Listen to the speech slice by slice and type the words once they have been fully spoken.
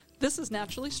This is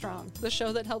Naturally Strong, the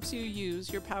show that helps you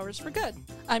use your powers for good.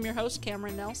 I'm your host,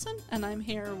 Cameron Nelson, and I'm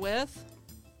here with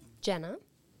Jenna,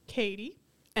 Katie,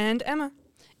 and Emma.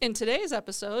 In today's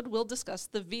episode, we'll discuss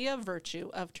the via virtue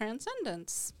of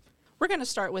transcendence. We're going to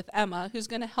start with Emma, who's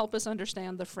going to help us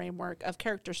understand the framework of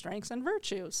character strengths and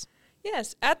virtues.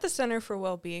 Yes, at the Center for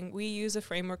Wellbeing, we use a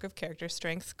framework of character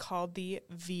strengths called the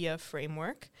VIA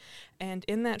framework. And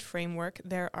in that framework,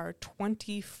 there are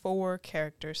 24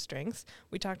 character strengths.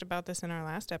 We talked about this in our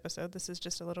last episode. This is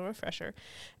just a little refresher.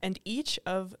 And each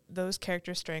of those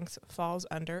character strengths falls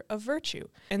under a virtue.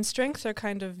 And strengths are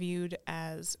kind of viewed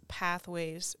as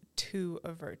pathways to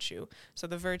a virtue. So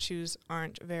the virtues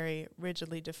aren't very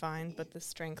rigidly defined, but the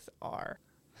strengths are.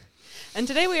 And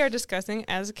today we are discussing,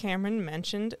 as Cameron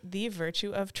mentioned, the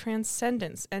virtue of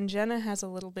transcendence. And Jenna has a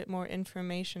little bit more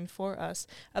information for us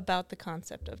about the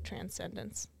concept of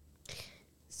transcendence.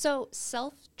 So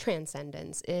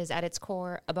self-transcendence is at its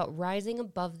core about rising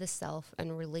above the self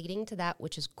and relating to that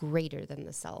which is greater than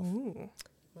the self. Ooh.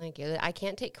 Thank you. I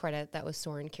can't take credit. That was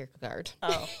Soren Kierkegaard.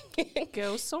 Oh,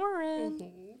 go Soren.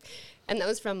 Mm-hmm. And that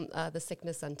was from The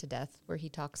Sickness Unto Death, where he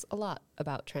talks a lot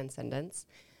about transcendence.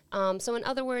 So in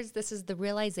other words, this is the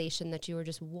realization that you are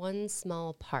just one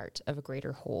small part of a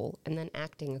greater whole and then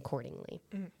acting accordingly.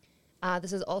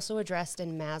 This is also addressed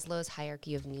in Maslow's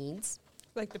hierarchy of needs.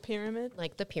 Like the pyramid?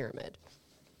 Like the pyramid.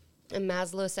 And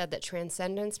Maslow said that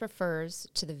transcendence refers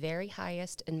to the very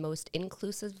highest and most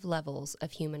inclusive levels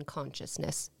of human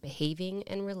consciousness, behaving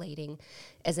and relating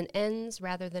as an ends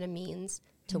rather than a means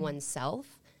to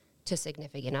oneself, to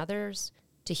significant others,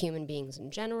 to human beings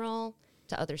in general,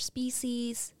 to other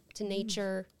species, to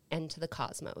nature, and to the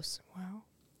cosmos. Wow.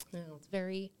 It's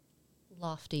very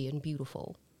lofty and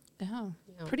beautiful. Yeah,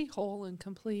 pretty whole and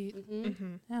complete.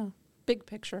 Mm-hmm. Yeah, big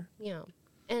picture. Yeah.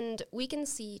 And we can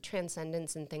see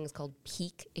transcendence in things called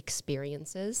peak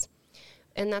experiences.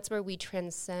 And that's where we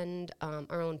transcend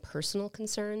our own personal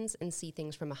concerns and see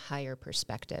things from a higher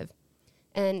perspective.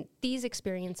 And these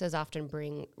experiences often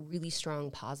bring really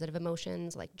strong positive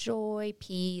emotions like joy,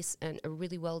 peace, and a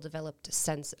really well-developed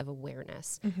sense of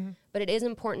awareness. But it is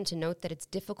important to note that it's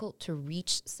difficult to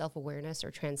reach self-awareness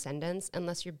or transcendence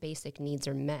unless your basic needs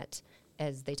are met,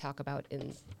 as they talk about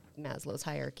in Maslow's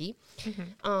hierarchy.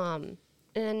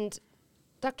 And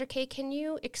Dr. K, can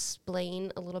you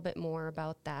explain a little bit more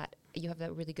about that? You have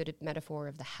that really good metaphor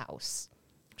of the house.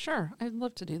 Sure, I'd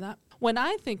love to do that. When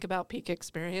I think about peak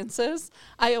experiences,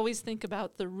 I always think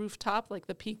about the rooftop, like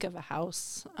the peak of a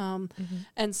house.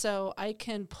 And so I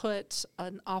can put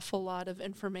an awful lot of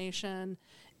information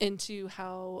into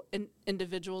how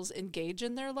individuals engage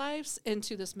in their lives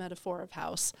into this metaphor of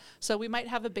house. So we might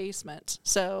have a basement.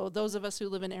 So those of us who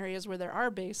live in areas where there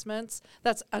are basements,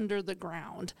 that's under the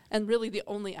ground. And really the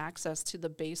only access to the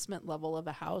basement level of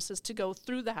a house is to go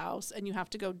through the house, and you have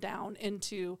to go down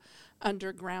into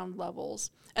underground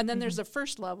levels. And then there's a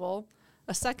first level,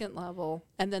 a second level,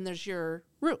 and then there's your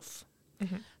roof.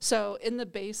 So in the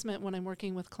basement, when I'm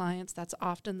working with clients, that's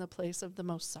often the place of the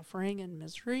most suffering and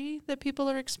misery that people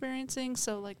are experiencing.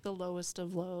 So like the lowest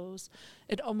of lows,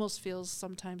 it almost feels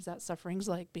sometimes that suffering's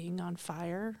like being on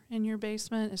fire in your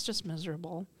basement. It's just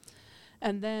miserable.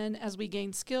 And then as we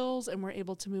gain skills and we're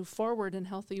able to move forward in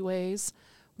healthy ways,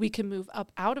 we can move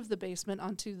up out of the basement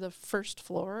onto the first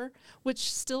floor,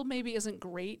 which still maybe isn't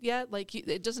great yet. Like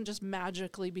it doesn't just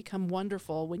magically become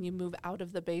wonderful when you move out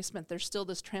of the basement. There's still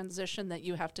this transition that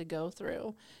you have to go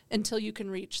through until you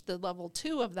can reach the level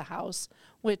 2 of the house,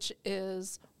 which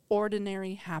is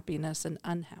ordinary happiness and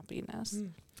unhappiness.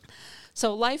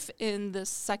 So life in the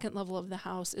second level of the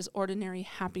house is ordinary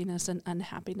happiness and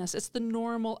unhappiness. It's the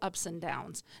normal ups and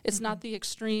downs. It's not the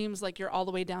extremes like you're all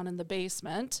the way down in the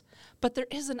basement, but there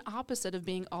is an opposite of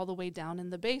being all the way down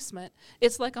in the basement.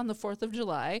 It's like on the 4th of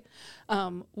July.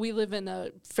 We live in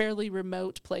a fairly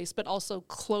remote place, but also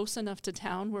close enough to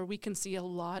town where we can see a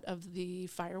lot of the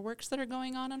fireworks that are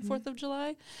going on 4th of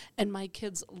July. And my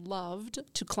kids loved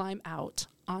to climb out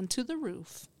onto the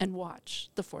roof and watch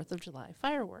the 4th of July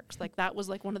fireworks. Like that was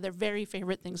like one of their very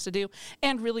favorite things to do,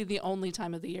 and really the only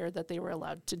time of the year that they were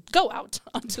allowed to go out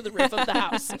onto the roof of the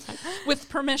house with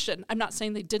permission. I'm not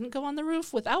saying they didn't go on the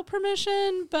roof without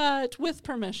permission, but with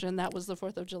permission, that was the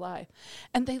 4th of July.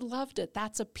 And they loved it.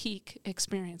 That's a peak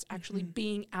experience, actually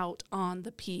being out on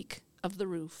the peak of the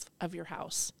roof of your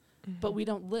house. But we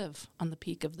don't live on the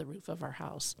peak of the roof of our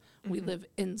house. We live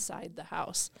inside the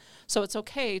house. So it's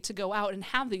okay to go out and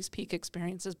have these peak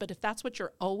experiences, but if that's what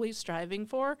you're always striving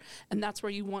for and that's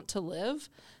where you want to live,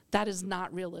 that is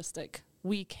not realistic.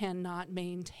 We cannot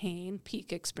maintain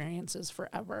peak experiences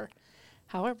forever.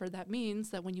 However, that means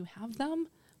that when you have them,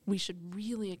 we should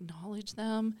really acknowledge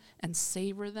them and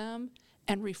savor them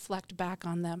and reflect back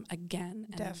on them again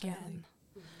and again.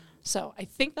 So I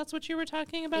think that's what you were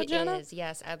talking about, Jenna? It is,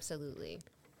 yes, absolutely.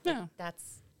 Yeah.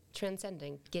 That's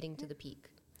transcending, getting to the peak.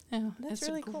 Yeah, That's it's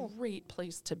really a cool. great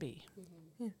place to be.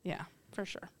 Yeah, for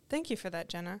sure. Thank you for that,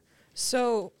 Jenna.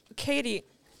 So, Katie,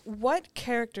 what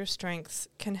character strengths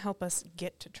can help us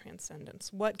get to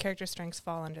transcendence? What character strengths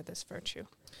fall under this virtue?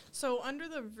 So under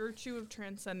the virtue of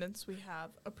transcendence, we have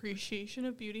appreciation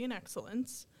of beauty and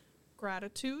excellence,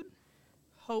 gratitude,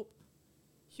 hope,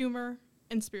 humor,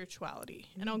 and spirituality.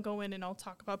 And I'll go in and I'll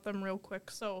talk about them real quick.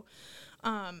 So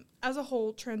as a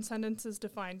whole, transcendence is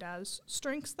defined as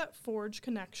strengths that forge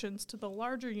connections to the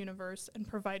larger universe and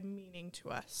provide meaning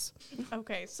to us.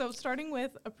 Okay, so starting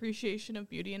with appreciation of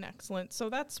beauty and excellence. So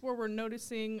that's where we're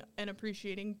noticing and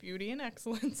appreciating beauty and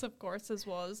excellence, of course, as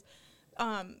well as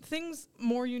things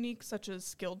more unique, such as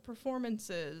skilled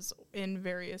performances in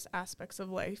various aspects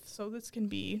of life. So this can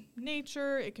be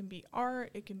nature, it can be art,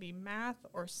 it can be math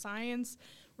or science,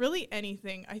 really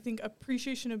anything. I think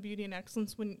appreciation of beauty and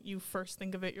excellence, when you first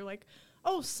think of it, you're like,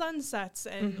 oh, sunsets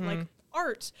and like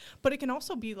art. But it can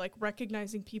also be like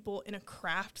recognizing people in a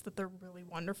craft that they're really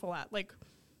wonderful at, like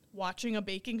watching a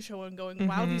baking show and going,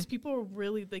 wow, these people are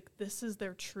really, like, this is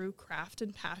their true craft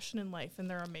and passion in life, and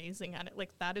they're amazing at it.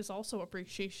 Like, that is also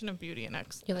appreciation of beauty and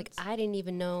excellence. You're like, I didn't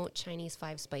even know Chinese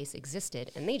 5-spice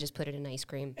existed, and they just put it in ice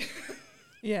cream.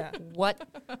 Yeah. What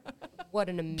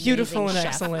an amazing Beautiful and chef.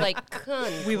 excellent. Like,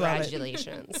 We love it.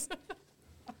 congratulations.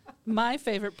 My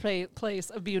favorite place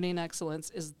of beauty and excellence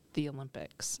is the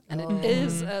Olympics. And Oh. it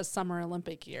is a Summer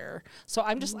Olympic year. So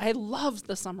I love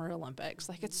the Summer Olympics.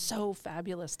 Like, it's so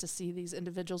fabulous to see these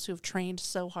individuals who have trained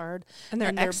so hard. And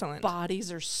they're their excellent.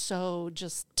 bodies are so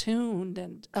just tuned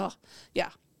and,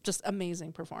 just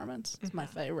amazing performance. It's my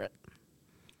favorite.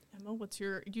 Emma, what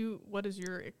is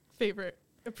your favorite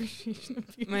appreciation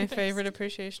of beauty? My favorite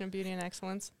appreciation of beauty and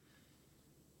excellence?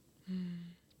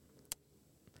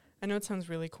 I know it sounds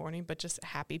really corny, but just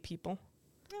happy people.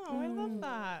 Oh, I love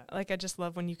that. Like, I just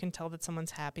love when you can tell that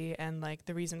someone's happy and, like,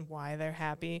 the reason why they're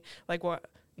happy. Like, what,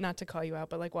 not to call you out,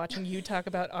 but, like, watching you talk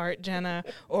about art, Jenna,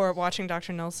 or watching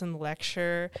Dr. Nelson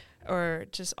lecture, or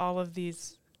just all of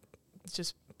these,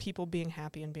 just people being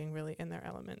happy and being really in their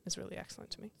element is really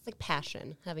excellent to me. It's like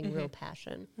passion, having real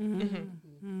passion.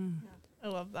 I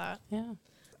love that. Yeah.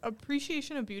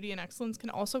 Appreciation of beauty and excellence can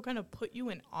also kind of put you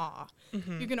in awe.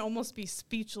 You can almost be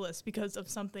speechless because of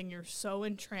something you're so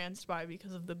entranced by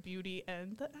because of the beauty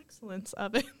and the excellence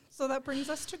of it. So that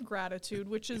brings us to gratitude,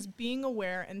 which is being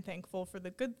aware and thankful for the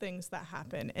good things that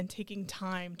happen and taking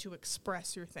time to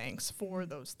express your thanks for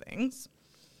those things.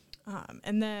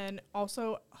 And then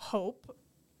also hope.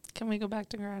 Can we go back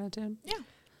to gratitude? Yeah.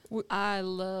 I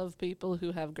love people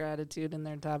who have gratitude in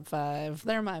their top 5.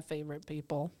 They're my favorite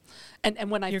people.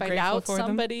 And when I You're find grateful out for them?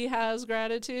 somebody has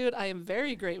gratitude, I am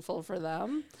very grateful for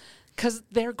them because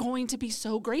they're going to be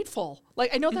so grateful.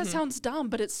 Like, I know that sounds dumb,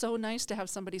 but it's so nice to have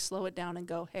somebody slow it down and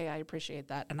go, hey, I appreciate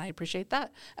that, and I appreciate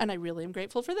that, and I really am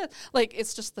grateful for this. Like,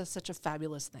 it's just such a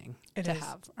fabulous thing to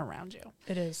have around you.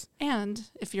 It is. And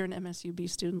if you're an MSUB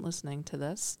student listening to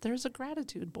this, there's a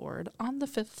gratitude board on the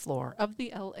 5th floor of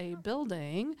the LA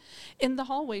building in the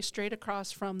hallway straight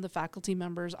across from the faculty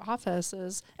members'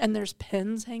 offices. And there's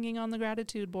pins hanging on the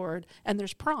gratitude board, and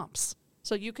there's prompts.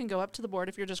 So you can go up to the board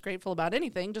if you're just grateful about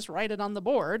anything, just write it on the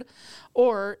board.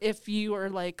 Or if you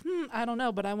are like, I don't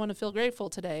know, but I want to feel grateful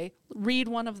today, read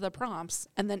one of the prompts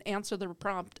and then answer the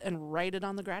prompt and write it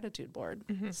on the gratitude board.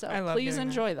 So I love please doing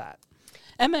enjoy that.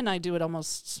 Emma and I do it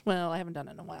almost, well, I haven't done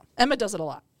it in a while. Emma does it a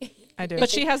lot. I do. But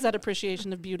she has that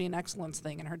appreciation of beauty and excellence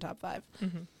thing in her top 5.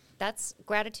 That's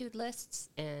gratitude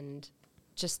lists, and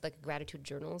just like gratitude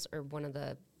journals are one of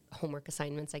the homework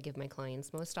assignments I give my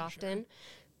clients most often.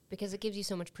 Because it gives you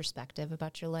so much perspective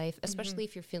about your life, especially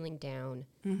if you're feeling down,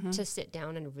 to sit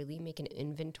down and really make an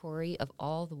inventory of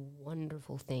all the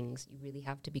wonderful things you really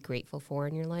have to be grateful for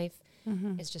in your life.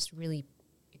 It's just really,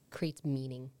 it creates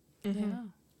meaning. Yeah.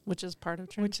 Which is part of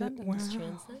transcendence.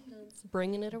 Transcendence,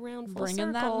 bringing it around full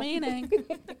Bringing circle. that meaning.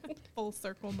 Full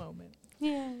circle moment.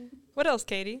 Yeah. What else,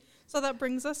 Katie? So that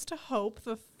brings us to hope,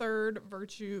 the third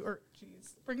virtue,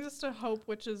 brings us to hope,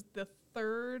 which is the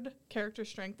third character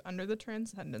strength under the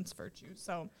transcendence virtue.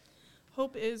 So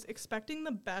hope is expecting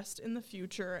the best in the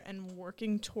future and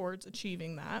working towards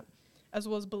achieving that, as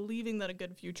well as believing that a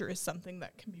good future is something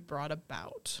that can be brought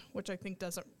about, which I think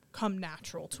doesn't come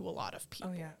natural to a lot of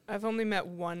people. Oh, yeah. I've only met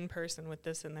one person with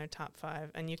this in their top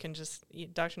 5, and you can just,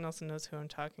 Dr. Nelson knows who I'm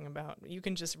talking about. You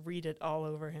can just read it all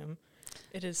over him.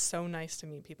 It is so nice to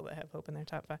meet people that have hope in their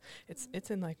top 5.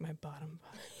 It's in like my bottom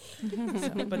 5.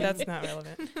 So, but that's not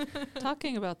relevant.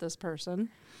 Talking about this person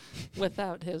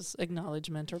without his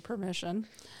acknowledgement or permission,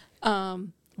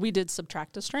 we did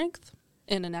subtract a strength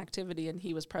in an activity, and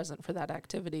he was present for that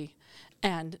activity.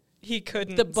 And He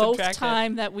couldn't the both subtract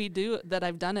time that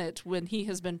I've done it, when he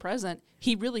has been present,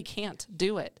 he really can't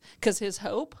do it because his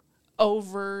hope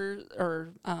overrides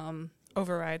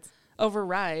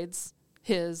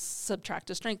his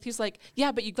subtractive strength. He's like,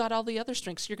 yeah, but you got all the other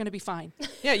strengths. You're going to be fine.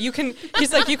 Yeah, you can.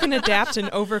 He's like, you can adapt and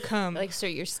overcome. Like, sir,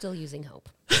 you're still using hope.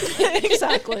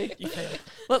 Exactly. You failed.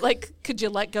 But like, could you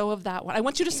let go of that one? I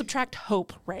want you to subtract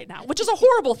hope right now, which is a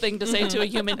horrible thing to say to a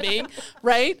human being,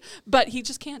 right? But he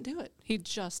just can't do it. He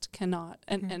just cannot.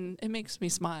 And it makes me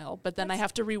smile. But then I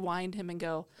have to rewind him and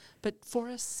go, but for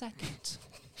a second,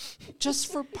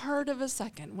 just for part of a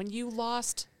second, when you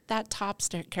lost that top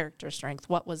character strength,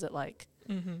 what was it like?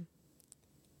 Mm-hmm.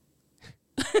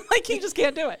 Like, he just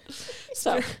can't do it.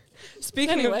 So,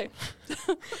 speaking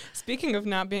of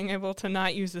not being able to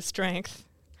not use the strength,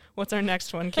 what's our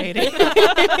next one, Katie?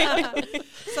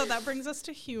 So that brings us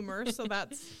to humor. So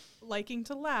that's liking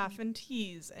to laugh and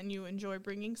tease, and you enjoy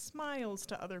bringing smiles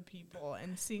to other people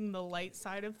and seeing the light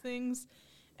side of things.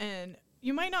 And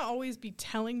you might not always be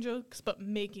telling jokes, but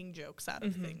making jokes out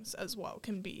of things as well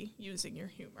can be using your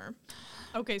humor.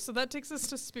 Okay, so that takes us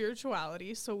to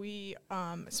spirituality. So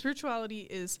spirituality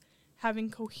is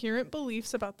having coherent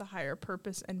beliefs about the higher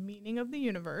purpose and meaning of the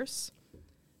universe,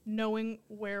 knowing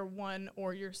where one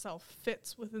or yourself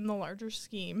fits within the larger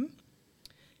scheme,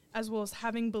 as well as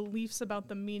having beliefs about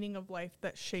the meaning of life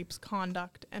that shapes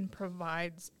conduct and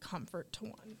provides comfort to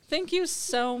one. thank you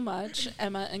so much,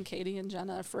 Emma and Katie and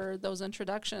Jenna, for those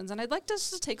introductions. And I'd like us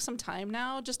to take some time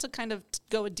now just to kind of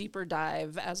go a deeper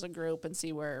dive as a group and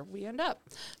see where we end up.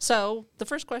 So the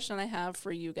first question I have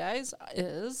for you guys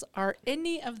is, are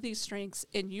any of these strengths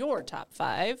in your top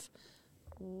 5?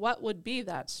 What would be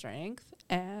that strength,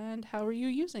 and how are you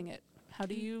using it? How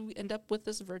do you end up with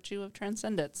this virtue of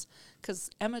transcendence? Because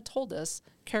Emma told us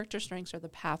character strengths are the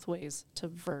pathways to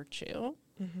virtue.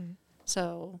 Mm-hmm.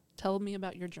 So tell me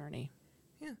about your journey.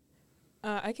 Yeah.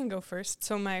 I can go first.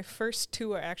 So my first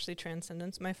 2 are actually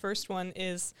transcendence. My first one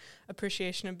is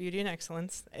appreciation of beauty and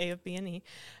excellence, A of B and E.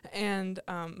 And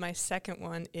my second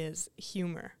one is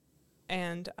humor.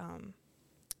 And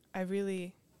I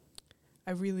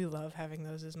really love having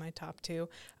those as my top 2.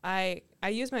 I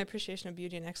use my appreciation of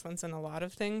beauty and excellence in a lot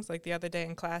of things. Like the other day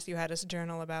in class, you had us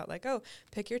journal about like, oh,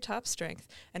 pick your top strength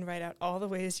and write out all the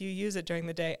ways you use it during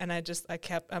the day. And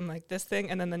I'm like this thing,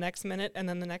 and then the next minute, and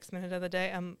then the next minute of the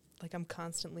day, I'm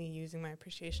constantly using my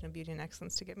appreciation of beauty and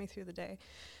excellence to get me through the day.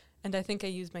 And I think I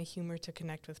use my humor to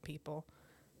connect with people,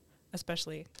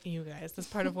 especially you guys. That's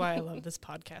part of why I love this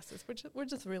podcast, is we're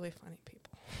just really funny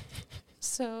people.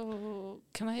 So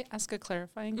can I ask a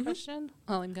clarifying question?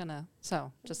 Well, I'm gonna.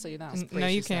 So just so you know. No,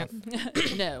 you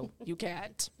can't. No, you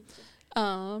can't.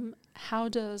 How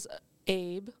does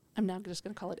Abe, I'm now just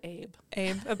going to call it Abe.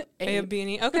 A of B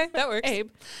and E. Okay, that works. Abe,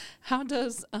 how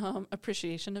does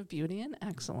appreciation of beauty and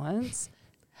excellence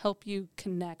help you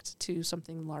connect to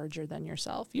something larger than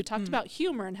yourself? You talked about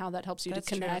humor and how that helps you That's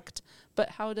to connect, but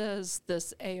how does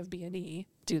this A of B and E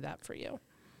do that for you?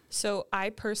 So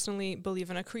I personally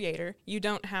believe in a creator. You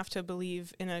don't have to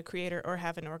believe in a creator or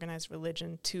have an organized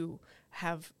religion to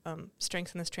have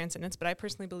strength in this transcendence, but I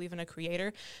personally believe in a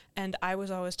creator. And I was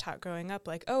always taught growing up,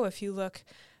 like, oh, if you look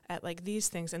at like these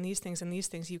things and these things and these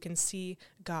things, you can see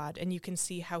God, and you can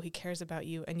see how he cares about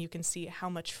you, and you can see how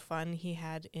much fun he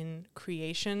had in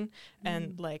creation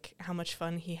and like how much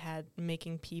fun he had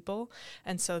making people.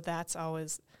 And so that's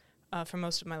always, for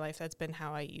most of my life, that's been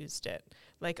how I used it.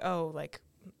 Like, oh, like,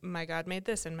 my God made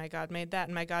this, and my God made that,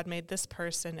 and my God made this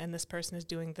person, and this person is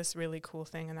doing this really cool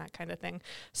thing, and that kind of thing.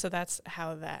 So that's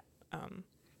how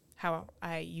how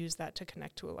I use that to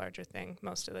connect to a larger thing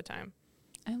most of the time.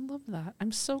 I love that.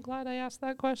 I'm so glad I asked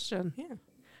that question. Yeah.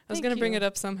 I was going to bring it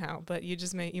up somehow, but you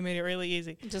made it really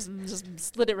easy. Just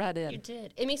slid it right in. You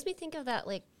did. It makes me think of that,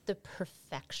 like the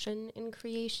perfection in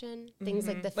creation, things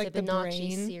like the Like the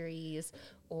Fibonacci brain. series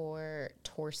or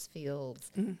torus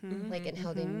fields, like and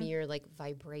how they mirror like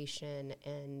vibration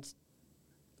and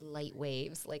light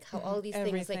waves, like how all these things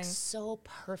Everything. like so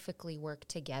perfectly work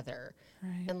together,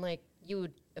 Right. and like you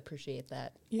would appreciate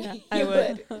that. Yeah, You I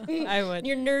would. I would.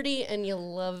 You're nerdy and you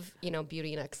love,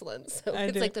 beauty and excellence. So I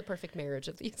it's do. like the perfect marriage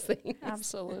of these things.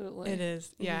 Absolutely. It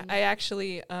is. Yeah. I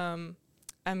actually, I'm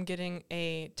getting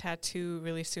a tattoo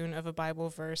really soon of a Bible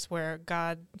verse where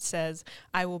God says,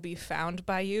 I will be found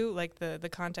by you. Like the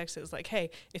context is like, hey,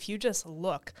 if you just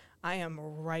look, I am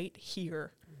right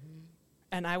here.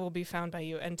 and I will be found by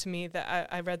you. And to me, that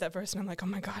I read that verse and I'm like, oh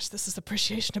my gosh, this is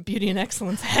Appreciation of Beauty and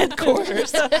Excellence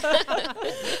headquarters.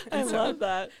 I love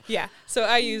that. Yeah. So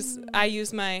I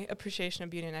use my Appreciation of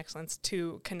Beauty and Excellence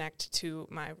to connect to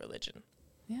my religion.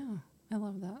 Yeah, I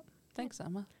love that. Thanks,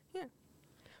 Emma. Yeah.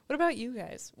 What about you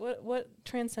guys? What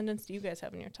transcendence do you guys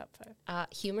have in your top 5?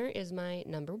 Humor is my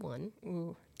number 1.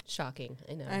 Ooh. Shocking,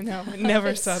 I know. I know. I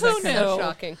never saw so that. so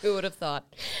shocking. Who would have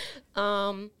thought?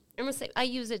 I'm gonna say I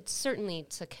use it certainly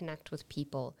to connect with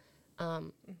people,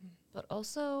 but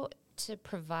also to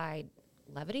provide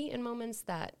levity in moments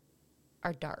that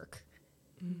are dark,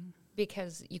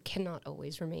 because you cannot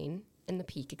always remain in the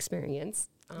peak experience.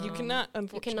 You cannot,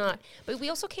 unfortunately. You cannot. But we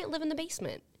also can't live in the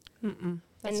basement. That's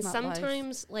And not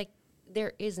sometimes, like,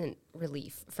 there isn't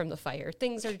relief from the fire.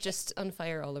 Things are just on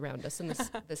fire all around us, and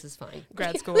this is fine.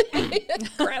 Grad school.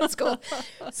 Grad school.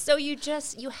 So you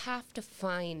have to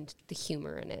find the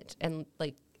humor in it, and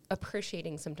like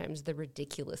appreciating sometimes the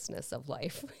ridiculousness of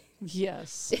life.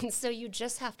 Yes. And so you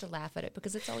just have to laugh at it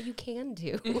because it's all you can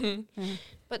do.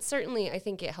 But certainly I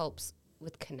think it helps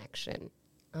with connection,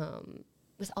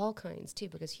 with all kinds too,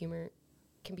 because humor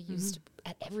can be used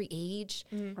at every age.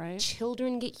 Right.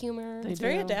 Children get humor. They It's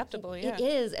very do. adaptable, yeah. It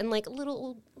is. And like little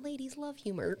old ladies love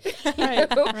humor. Right,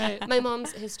 right. My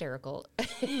mom's hysterical.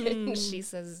 She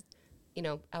says,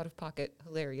 out of pocket,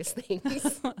 hilarious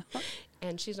things.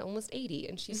 And she's almost 80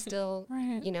 and she still,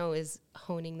 Right. is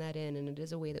honing that in. And it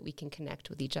is a way that we can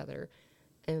connect with each other.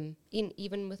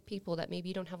 Even with people that maybe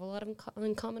you don't have a lot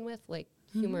in common with, like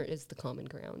humor is the common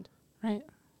ground. Right.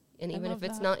 And I even love if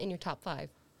it's that. not in your top 5,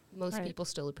 most Right. people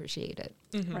still appreciate it.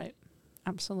 Right.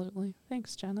 Absolutely.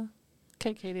 Thanks, Jenna.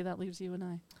 Okay, Katie, that leaves you and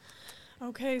I.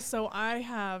 Okay, so I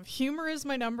have humor is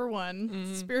my number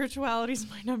 1, spirituality is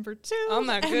my number 2, Oh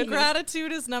my and goodness.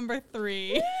 gratitude is number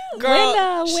 3. Girl,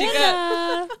 winner, she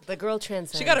winner. The girl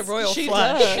transcends. She got a royal She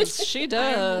flush. does. She I'm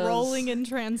does. rolling in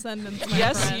transcendence. My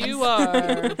Yes, friends. you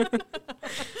are.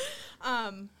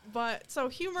 But so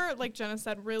humor, like Jenna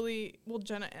said, really, well,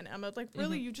 Jenna and Emma, like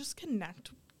really, you just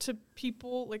connect to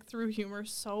people like through humor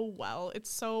so well.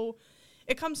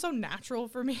 It comes so natural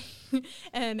for me.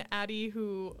 And Addie,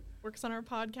 who works on our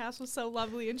podcast, was so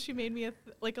lovely, and she made me a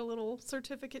little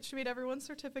certificate. She made everyone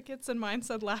certificates, and mine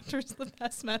said "Laughter's the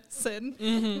best medicine."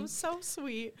 It was so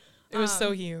sweet. It was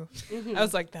so you. I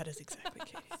was like, that is exactly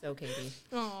Katie. So Katie.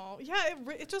 Oh yeah,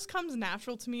 it just comes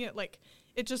natural to me.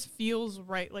 It just feels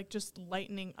right, like just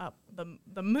lightening up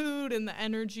the mood and the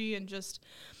energy, and just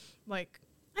like,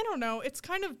 I don't know. It's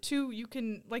kind of too, you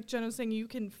can, like Jen was saying, you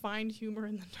can find humor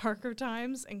in the darker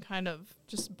times and kind of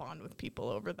just bond with people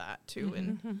over that too.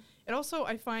 And it also,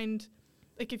 I find,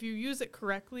 like if you use it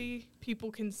correctly,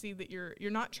 people can see that you're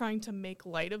not trying to make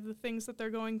light of the things that they're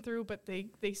going through, but they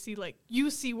see, like, you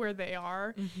see where they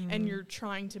are, and you're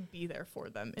trying to be there for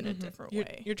them in a different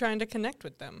way. You're trying to connect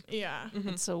with them. Yeah.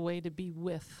 It's a way to be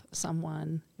with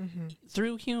someone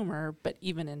through humor, but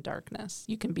even in darkness,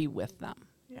 you can be with them.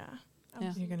 Yeah.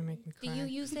 Yeah. You're going to make me Do cry. you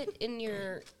use it in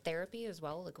your therapy as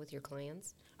well, like with your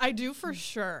clients? I do for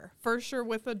sure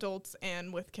with adults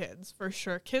and with kids, for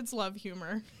sure. Kids love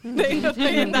humor.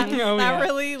 that yeah.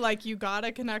 really, like, you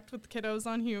gotta connect with kiddos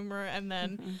on humor, and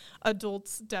then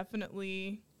adults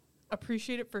definitely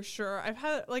appreciate it for sure.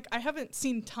 I haven't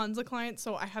seen tons of clients,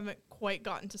 so I haven't quite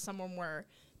gotten to someone where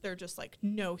they're just like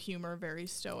no humor, very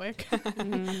stoic.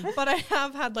 But I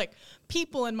have had like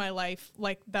people in my life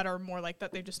like that are more like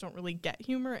that. They just don't really get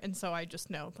humor. And so I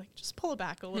just know, like, just pull it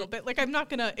back a little bit. Like, I'm not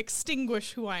going to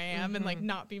extinguish who I am and like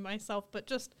not be myself, but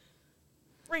just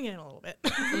bring it in a little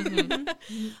bit.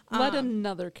 Let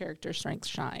another character strength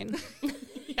shine.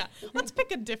 Yeah, let's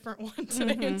pick a different one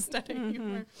today instead of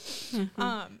humor.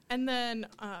 And then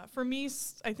for me,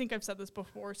 I think I've said this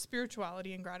before,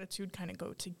 spirituality and gratitude kind of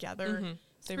go together.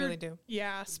 They really do.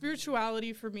 Yeah,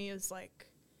 spirituality for me is like,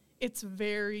 it's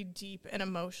very deep and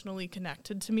emotionally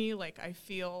connected to me. Like, I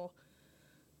feel,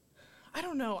 I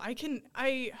don't know, I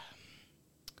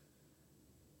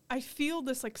feel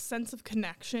this like sense of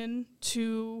connection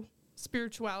to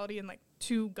spirituality and like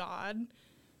to God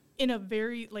in a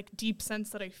very like deep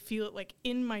sense that I feel it like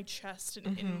in my chest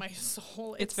and in my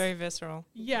soul. It's very visceral.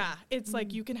 Yeah, it's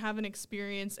like you can have an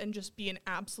experience and just be in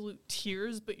absolute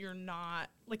tears, but you're not,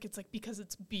 like, it's like because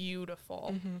it's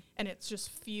beautiful and it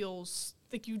just feels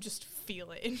like you just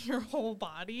feel it in your whole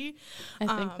body. I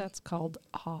think that's called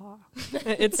awe.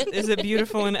 Is it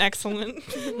beautiful and excellent?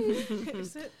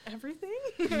 Is it everything?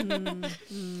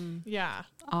 Yeah.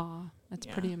 Aw, that's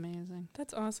Yeah. pretty amazing.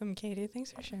 That's awesome, Katie.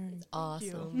 Thanks for sharing.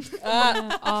 Awesome.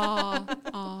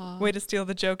 Aw. Way to steal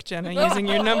the joke, Jenna, using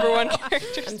your number one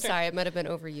character. I'm sorry, it might have been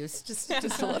overused.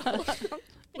 Just a little.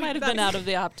 Might have been out of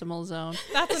the optimal zone.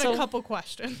 That's in So- a couple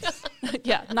questions.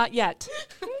 Yeah, not yet.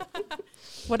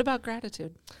 What about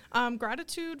gratitude?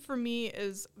 Gratitude for me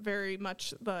is very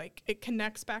much like it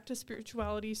connects back to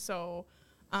spirituality. So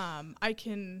I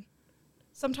can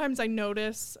sometimes I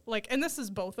notice like, and this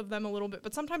is both of them a little bit,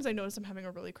 but sometimes I notice I'm having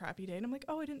a really crappy day and I'm like,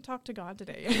 oh, I didn't talk to God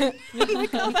today. I'm like,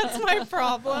 oh, that's my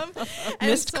problem. And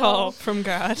Missed call from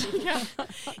God.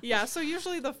 Yeah. So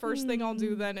usually the first thing I'll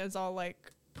do then is I'll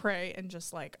like pray and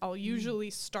just like, I'll usually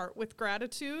start with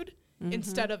gratitude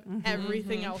instead of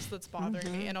everything else that's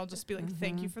bothering me. And I'll just be like,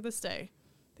 thank you for this day.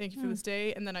 Thank you for this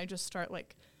day. And then I just start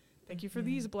like, thank you for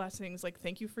these blessings. Like,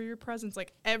 thank you for your presence.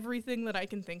 Like everything that I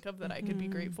can think of that I could be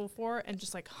grateful for, and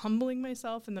just like humbling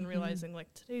myself and then realizing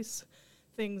like today's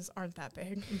things aren't that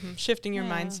big. Shifting your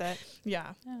Yeah. mindset.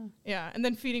 Yeah. Yeah. Yeah. And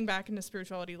then feeding back into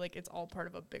spirituality, like it's all part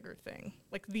of a bigger thing.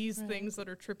 Like these things that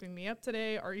are tripping me up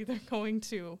today are either going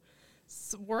to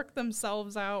work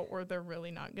themselves out or they're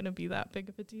really not going to be that big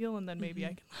of a deal. And then maybe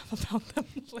I can laugh about them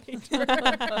later.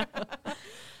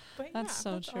 But That's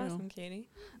so That's true. awesome, Katie.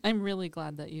 I'm really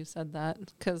glad that you said that,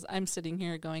 because I'm sitting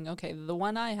here going, okay, the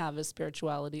one I have is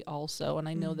spirituality also, and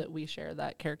I know that we share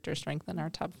that character strength in our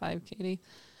top 5, Katie.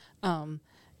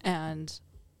 And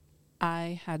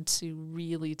I had to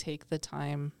really take the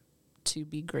time to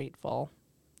be grateful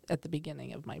at the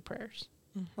beginning of my prayers.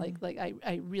 Like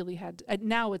I really had,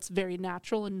 now it's very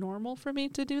natural and normal for me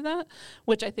to do that,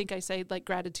 which I think I say like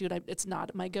gratitude, it's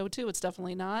not my go-to, it's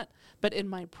definitely not, but in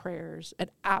my prayers, it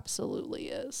absolutely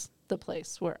is the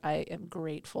place where I am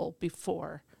grateful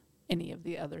before any of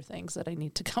the other things that I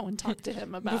need to go and talk to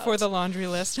him about. Before the laundry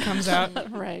list comes out.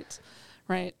 Right.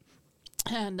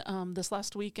 And this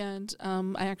last weekend,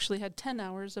 I actually had 10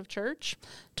 hours of church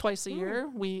twice a year.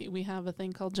 We have a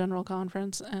thing called General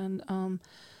Conference, and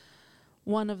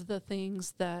one of the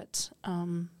things that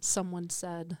someone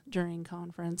said during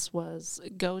conference was,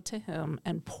 go to him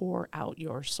and pour out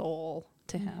your soul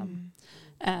to him.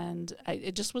 And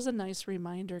it just was a nice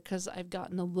reminder, because I've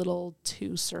gotten a little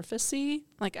too surfacey.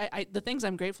 Like the things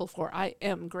I'm grateful for, I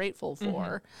am grateful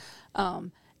for.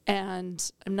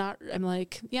 And I'm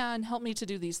like, yeah, and help me to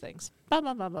do these things, blah,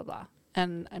 blah, blah, blah, blah.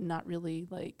 And I'm not really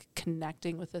like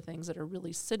connecting with the things that are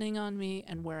really sitting on me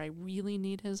and where I really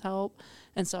need his help.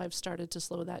 And so I've started to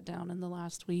slow that down in the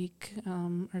last week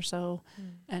or so,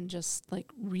 and just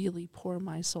like really pour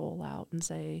my soul out and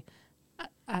say,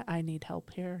 I need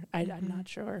help here. I'm not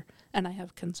sure. And I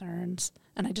have concerns,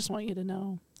 and I just want you to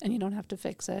know, and you don't have to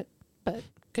fix it, but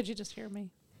could you just hear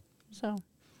me? So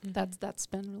that's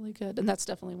been really good. And that's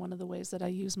definitely one of the ways that I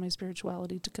use my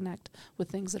spirituality to connect with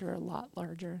things that are a lot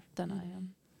larger than I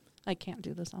am. I can't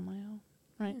do this on my own,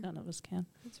 right? None of us can.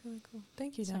 That's really cool.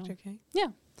 Thank you, So- Dr. K. Yeah.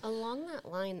 Along that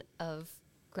line of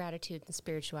gratitude and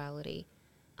spirituality,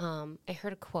 I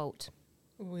heard a quote.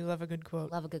 We love a good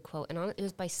quote. Love a good quote. And it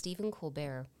was by Stephen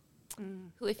Colbert,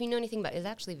 who, if you know anything about, is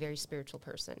actually a very spiritual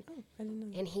person. Oh, I didn't know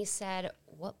that. And he said,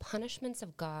 what punishments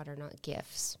of God are not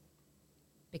gifts?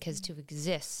 Because to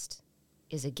exist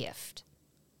is a gift.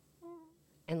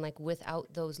 And like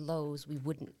without those lows, we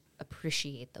wouldn't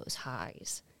appreciate those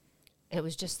highs. And it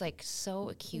was just like so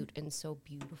acute and so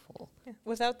beautiful. Yeah.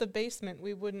 Without the basement,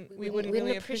 we wouldn't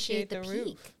really appreciate the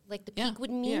roof. peak. Like the Yeah. peak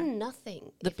would mean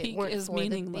nothing The if peak it weren't is for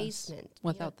meaningless the basement.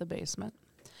 without the basement.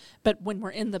 But when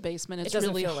we're in the basement, it's doesn't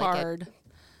really feel like it. hard.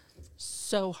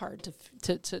 So hard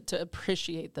to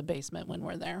appreciate the basement when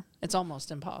we're there. It's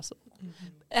almost impossible.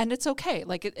 And it's okay.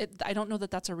 Like I don't know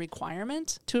that that's a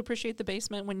requirement to appreciate the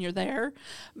basement when you're there.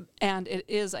 And it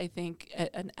is, I think,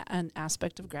 an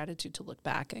aspect of gratitude to look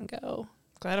back and go,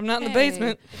 Glad I'm not in the "Hey,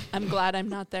 basement. I'm glad I'm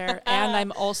not there." And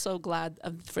I'm also glad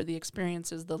for the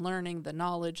experiences, the learning, the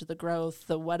knowledge, the growth,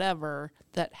 the whatever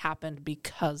that happened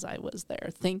because I was there.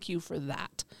 Thank you for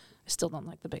that. I still don't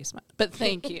like the basement, but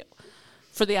thank you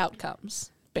for the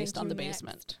outcomes based Thank on you, the next.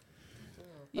 basement.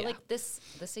 But like this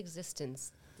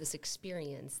existence, this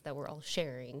experience that we're all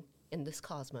sharing in this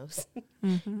cosmos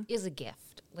is a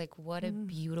gift. Like what a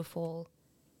beautiful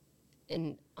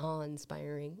and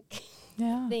awe-inspiring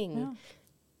Yeah. thing. Yeah.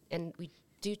 And we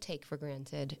do take for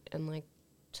granted, and like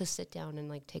to sit down and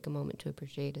like take a moment to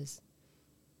appreciate is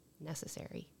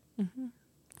necessary.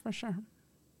 For sure.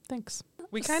 Thanks.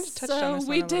 We kind of touched So on this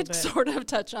we one a little did bit. sort of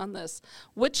touch on this.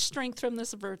 Which strength from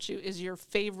this virtue is your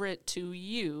favorite to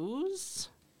use?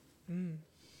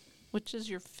 Which is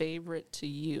your favorite to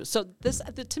use? So this,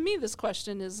 to me, this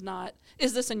question is not,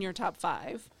 is this in your top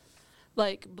 5?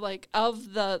 Like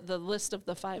of the list of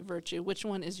the 5 virtue, which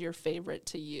one is your favorite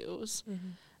to use?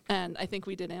 And I think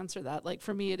we did answer that. Like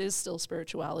for me, it is still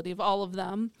spirituality of all of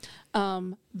them.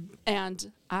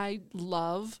 And I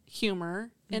love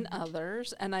humor in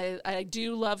others. And I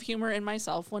do love humor in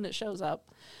myself when it shows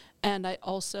up. And I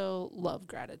also love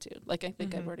gratitude. Like I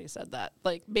think I've already said that.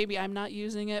 Like maybe I'm not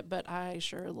using it, but I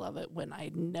sure love it when I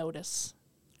notice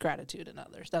gratitude in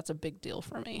others. That's a big deal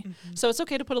for me. So it's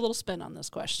okay to put a little spin on this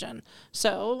question.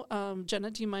 So,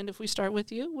 Jenna, do you mind if we start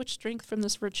with you? Which strength from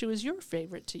this virtue is your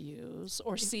favorite to use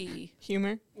or see?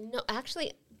 Humor? No,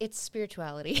 actually, it's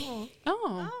spirituality.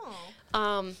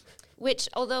 Oh. Which,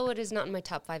 although it is not in my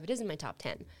top 5, it is in my top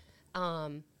 10.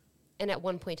 And at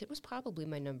one point, it was probably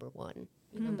my number 1.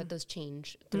 You know, but those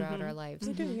change throughout our lives.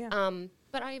 They do, yeah.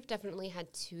 But I've definitely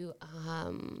had to, I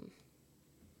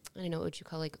don't know, what would you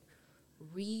call, like,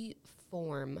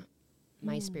 reform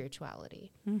my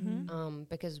spirituality.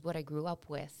 Because what I grew up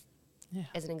with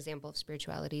as an example of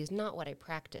spirituality is not what I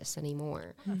practice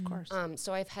anymore. Of course.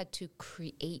 So I've had to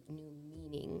create new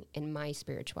meaning in my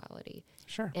spirituality.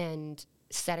 Sure. And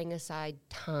setting aside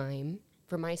time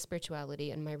for my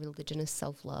spirituality, and my religion is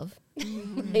self-love.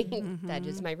 That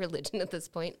is my religion at this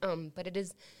point. But it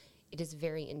is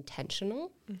very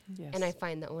intentional. Yes. And I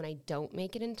find that when I don't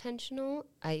make it intentional,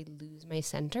 I lose my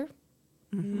center.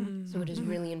 So it is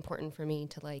really important for me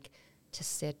to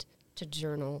sit, to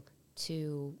journal,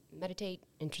 to meditate,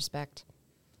 introspect,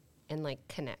 and like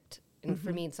connect. And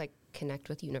for me, it's like connect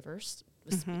with universe,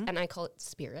 and I call it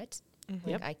spirit.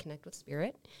 Like I connect with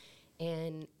spirit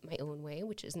in my own way,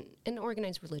 which isn't an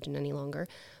organized religion any longer,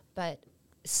 but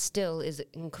still is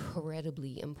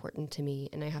incredibly important to me.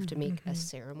 And I have to make a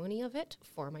ceremony of it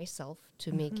for myself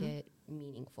to make it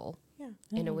meaningful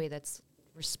in a way that's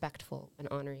respectful and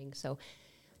honoring. So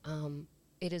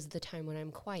it is the time when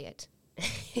I'm quiet.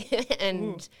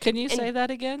 And can you say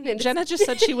that again? Jenna just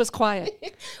said she was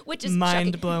quiet. Which is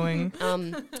mind-blowing.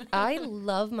 I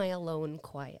love my alone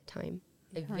quiet time.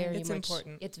 It's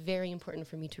important. It's very important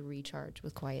for me to recharge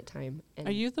with quiet time. And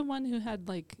Are you the one who had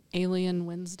like Alien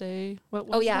Wednesday? What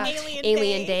was oh yeah, that?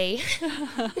 Alien Day.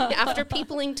 After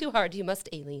peopling too hard, you must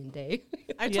Alien Day.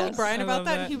 I told Yes. Brian I about love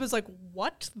that, that. and he was like,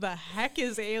 "What the heck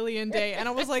is Alien Day?" And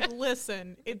I was like,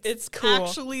 "Listen, It's cool.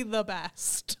 actually the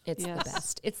best." It's Yes. the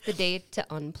best. It's the day to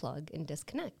unplug and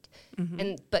disconnect,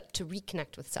 but to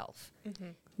reconnect with self.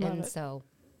 Love And it. so,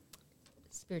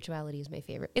 spirituality is my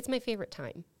favorite. It's my favorite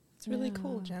time. It's really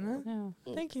cool, Jenna.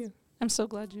 Yeah. Thank you. I'm so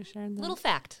glad you shared that. Little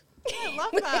fact. I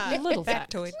love that. Little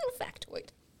fact. Factoid. Little factoid.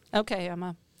 Okay,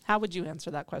 Emma, how would you answer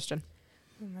that question?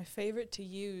 My favorite to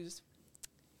use.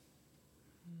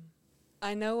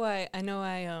 I know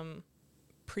I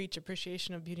preach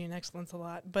appreciation of beauty and excellence a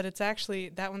lot, but it's actually,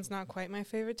 that one's not quite my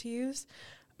favorite to use.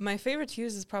 My favorite to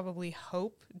use is probably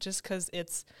hope, just because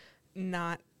it's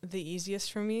not the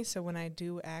easiest for me. So when I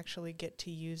do actually get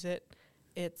to use it,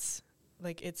 it's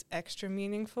extra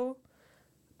meaningful.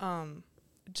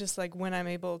 Just like when I'm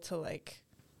able to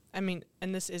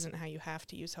and this isn't how you have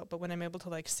to use hope, but when I'm able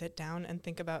to sit down and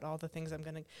think about all the things I'm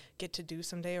going to get to do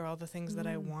someday, or all the things that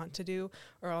I want to do,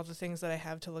 or all the things that I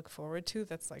have to look forward to,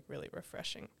 that's really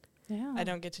refreshing. Yeah. I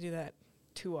don't get to do that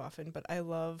too often, but I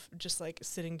love just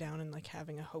sitting down and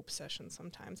having a hope session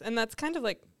sometimes. And that's kind of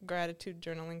like gratitude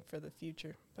journaling for the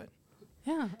future, but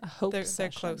Yeah, a hope they're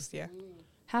session. close, yeah.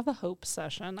 Have a hope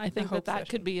session. I think hope that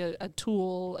could session. be a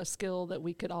tool, a skill that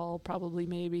we could all probably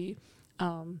maybe,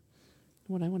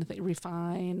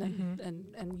 refine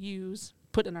and use,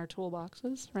 put in our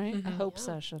toolboxes, right? A hope Yeah.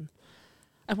 session.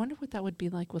 I wonder what that would be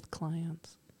like with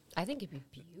clients, I think it'd be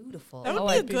beautiful. That would Oh,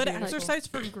 be a it'd be good beautiful. exercise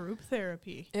for group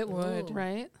therapy. It would. Ooh.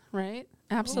 right? Right?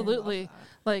 Absolutely.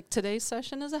 Like today's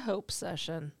session is a hope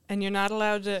session. And you're not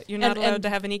allowed to And- to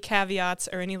have any caveats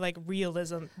or any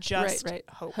realism, just right.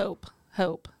 hope.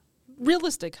 Hope.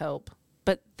 Realistic hope.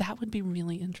 But that would be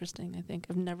really interesting, I think.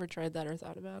 I've never tried that or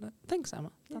thought about it. Thanks,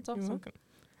 Emma. That's You're awesome. welcome.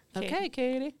 Okay,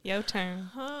 Katie. Your turn.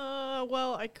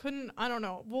 Well, I don't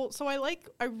know. Well, so I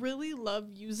really love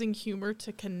using humor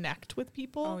to connect with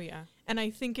people. Oh, yeah. And I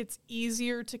think it's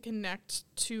easier to connect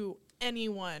to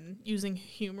anyone using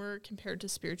humor compared to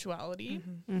spirituality.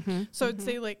 So I'd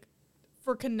say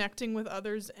for connecting with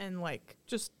others and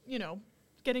just,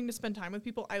 getting to spend time with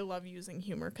people, I love using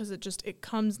humor because it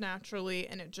comes naturally,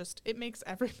 and it makes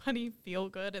everybody feel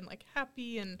good and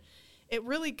happy, and it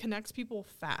really connects people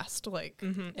fast.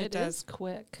 It does. is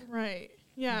quick. Right.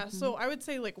 Yeah. So I would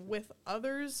say with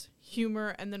others,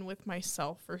 humor, and then with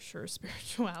myself for sure,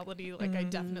 spirituality. I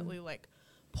definitely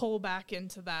pull back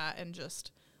into that, and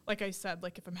just like I said,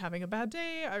 if I'm having a bad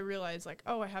day, I realize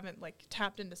I haven't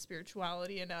tapped into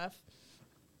spirituality enough.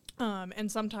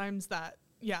 And sometimes that,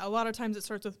 a lot of times it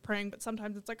starts with praying, but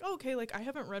sometimes it's like, oh, okay, like I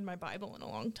haven't read my Bible in a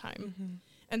long time. Mm-hmm.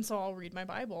 And so I'll read my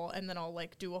Bible and then I'll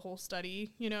like do a whole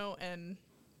study, and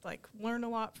like learn a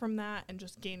lot from that and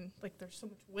just gain, like there's so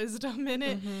much wisdom in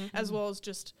it, as well as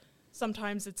just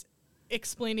sometimes it's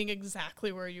explaining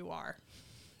exactly where you are.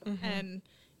 And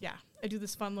I do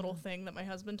this fun little thing that my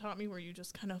husband taught me where you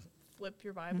just kind of flip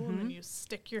your Bible and then you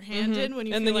stick your hand in when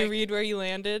you and feel then like, you read where you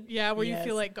landed. Yeah, where you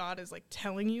feel like God is like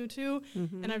telling you to.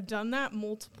 And I've done that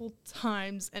multiple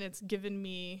times and it's given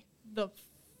me the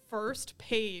first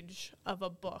page of a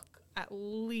book at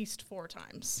least 4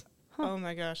 times. Oh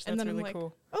my gosh, that's and then really I'm like,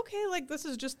 cool. okay, like this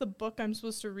is just the book I'm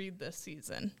supposed to read this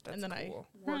season. That's and then cool.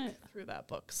 I work Right. through that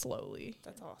book slowly.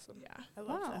 That's awesome. Yeah. I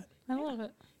love that. I love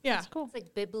it. Yeah. That's cool. It's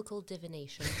like biblical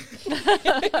divination.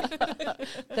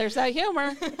 There's that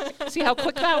humor. See how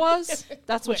quick that was?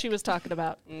 That's what she was talking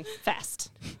about.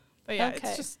 Fast. But yeah, Okay.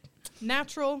 it's just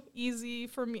natural, easy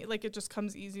for me. Like it just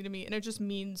comes easy to me and it just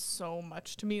means so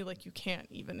much to me. Like you can't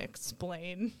even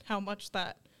explain how much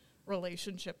that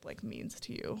relationship like means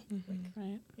to you.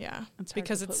 Right. Yeah. It's hard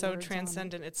Because to it's put so words on it.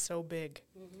 transcendent, it's so big.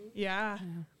 Yeah.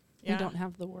 Yeah. Yeah. We don't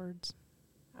have the words.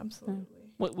 Absolutely.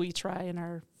 What we try in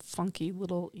our funky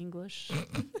little English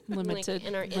limited like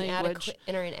in our language.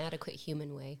 inadequate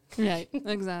human way. Right.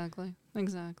 Exactly.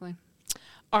 Exactly.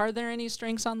 Are there any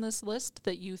strengths on this list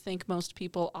that you think most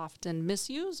people often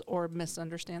misuse or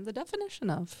misunderstand the definition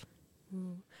of?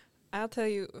 I'll tell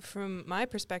you, from my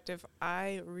perspective,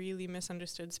 I really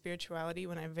misunderstood spirituality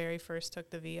when I very first took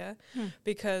the VIA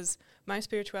because my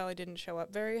spirituality didn't show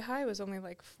up very high. I was only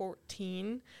like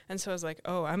 14. And so I was like,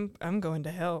 oh, I'm going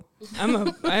to hell. I'm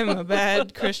a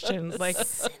bad Christian. Like,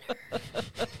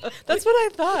 that's what I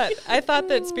thought. I thought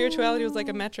that spirituality was like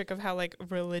a metric of how like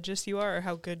religious you are or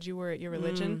how good you were at your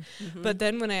religion. But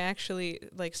then when I actually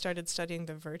like started studying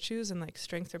the virtues and like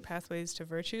strength or pathways to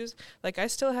virtues, like I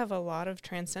still have a lot of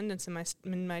transcendence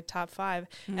in my top 5,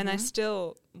 and I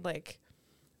still like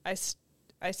I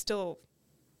still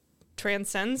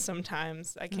transcend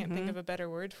sometimes. I can't think of a better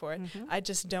word for it. I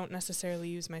just don't necessarily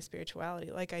use my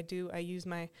spirituality like I do. I use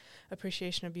my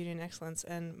appreciation of beauty and excellence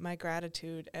and my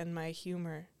gratitude and my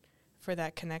humor for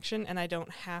that connection, and I don't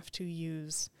have to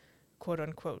use quote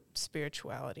unquote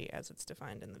spirituality as it's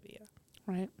defined in the VIA.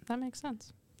 Right. That makes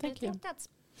sense. Thank I you. think that's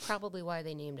probably why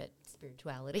they named it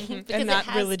spirituality. And Because not it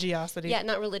has, religiosity. Yeah,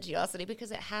 not religiosity,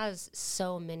 because it has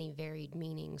so many varied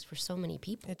meanings for so many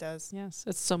people. It does. Yes.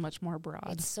 It's so much more broad.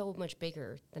 It's so much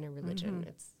bigger than a religion.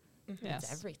 It's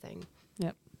Yes. everything.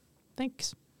 Yep.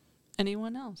 Thanks.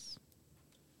 Anyone else?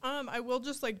 I will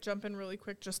just like jump in really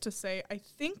quick just to say I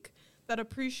think that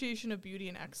appreciation of beauty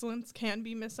and excellence can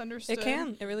be misunderstood. It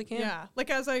can. It really can. Yeah. Like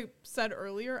as I said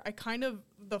earlier, I kind of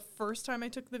the first time I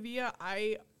took the VIA,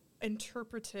 I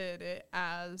interpreted it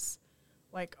as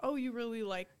like, oh, you really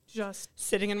like just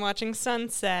Sitting and watching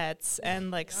sunsets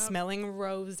and like smelling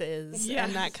roses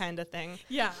and that kind of thing.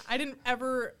 Yeah, I didn't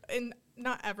ever, and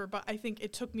not ever, but I think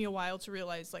it took me a while to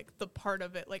realize like the part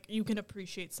of it, like you can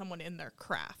appreciate someone in their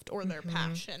craft or their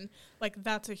passion. Like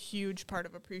that's a huge part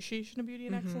of appreciation of beauty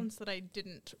and excellence that I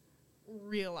didn't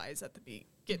realize at the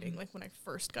beginning, like when I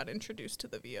first got introduced to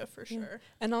the VIA for sure.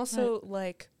 And also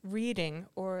like reading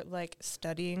or like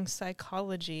studying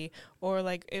psychology or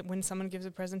like when someone gives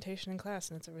a presentation in class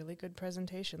and it's a really good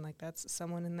presentation, like that's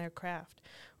someone in their craft,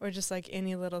 or just like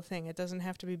any little thing. It doesn't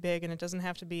have to be big and it doesn't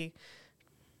have to be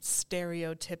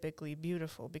stereotypically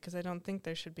beautiful, because I don't think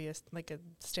there should be a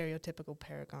stereotypical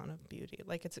paragon of beauty.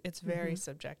 Like it's very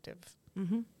subjective.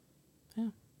 Yeah.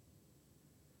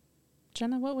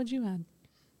 Jenna, what would you add?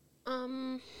 I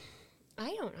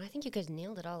don't know. I think you guys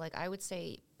nailed it all. Like I would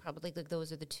say probably like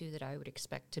those are the two that I would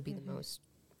expect to be the most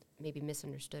maybe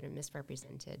misunderstood and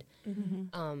misrepresented.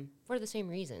 For the same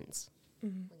reasons.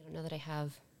 Like, I don't know that I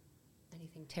have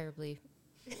anything terribly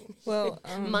Well,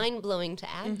 mind-blowing to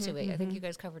add to it. I think you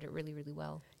guys covered it really, really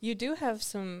well. you do have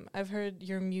some, I've heard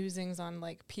your musings on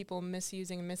like people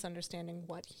misusing and misunderstanding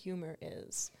what humor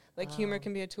is. Like humor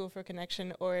can be a tool for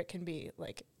connection, or it can be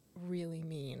like really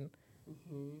mean.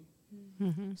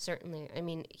 Certainly. I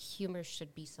mean, humor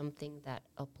should be something that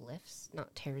uplifts,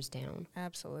 not tears down.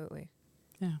 Absolutely.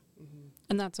 Yeah.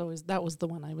 And that was the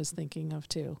one I was thinking of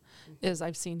too, is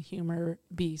I've seen humor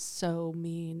be so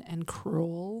mean and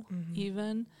cruel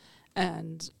even.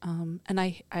 And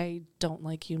I don't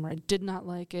like humor. I did not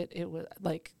like it. It was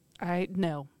like,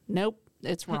 nope,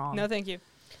 it's wrong. No, thank you.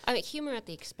 I mean, humor at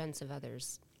the expense of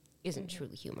others isn't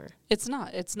truly humor. It's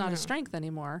not a strength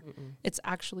anymore. It's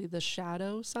actually the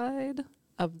shadow side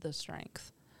of the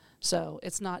strength. So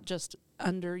it's not just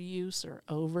underuse or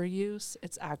overuse.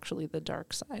 It's actually the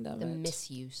dark side of The it.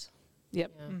 misuse.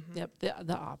 Yep. Yeah. Mm-hmm. Yep.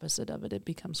 The opposite of it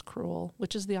becomes cruel,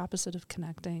 which is the opposite of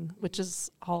connecting, which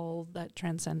is all that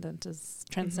transcendence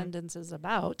is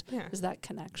about, Yeah. is that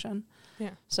connection.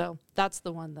 Yeah. So that's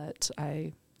the one that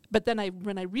but then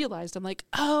when I realized, I'm like,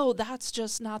 oh, that's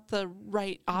just not the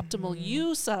right optimal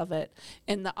use of it.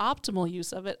 And the optimal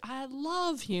use of it, I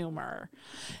love humor.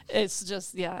 It's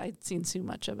just, I'd seen too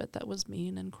much of it that was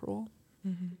mean and cruel.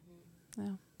 Mm-hmm.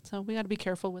 Yeah. So we got to be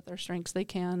careful with our strengths. We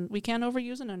can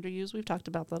overuse and underuse. We've talked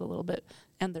about that a little bit.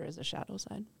 And there is a shadow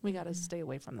side. We got to stay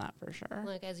away from that for sure.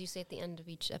 Like, as you say at the end of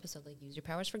each episode, like, use your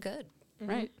powers for good.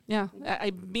 Right. Yeah.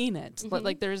 I mean it. But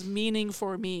like, there's meaning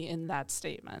for me in that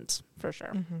statement for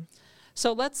sure. Mm-hmm.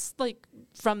 So let's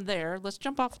from there, let's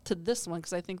jump off to this one,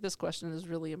 because I think this question is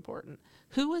really important.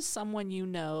 Who is someone you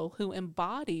know who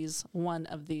embodies one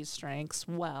of these strengths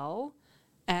well,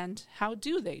 and how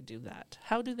do they do that?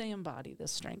 How do they embody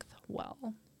this strength well?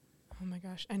 Oh my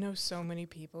gosh, I know so many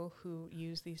people who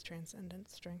use these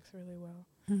transcendence strengths really well.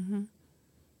 Mm-hmm.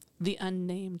 The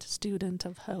unnamed student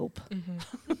of hope.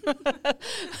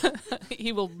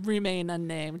 He will remain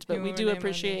unnamed, but we do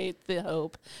appreciate the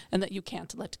hope and that you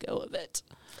can't let go of it.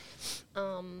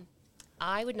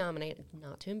 I would nominate,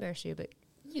 not to embarrass you, but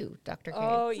you, Dr. Kay.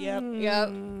 Oh, yep.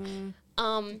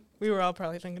 We were all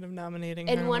probably thinking of nominating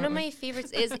her. And one of my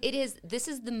favorites this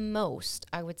is the most,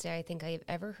 I would say, I think I've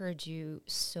ever heard you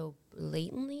so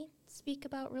blatantly speak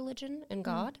about religion and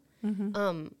God.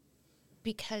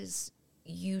 Because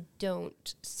you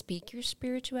don't speak your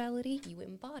spirituality, you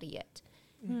embody it.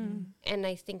 And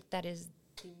I think that is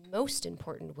the most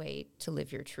important way to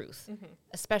live your truth,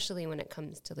 especially when it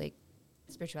comes to like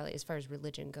spirituality, as far as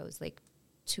religion goes, like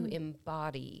to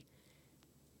embody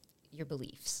your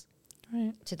beliefs,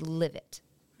 Right. to live it.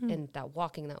 And that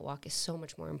walking that walk is so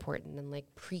much more important than like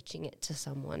preaching it to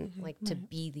someone. Like to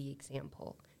be the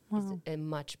example is a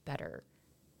much better,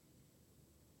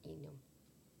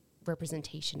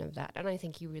 representation of that. And I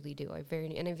think you really do. I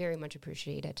very much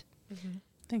appreciate it.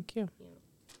 Thank you. Yeah.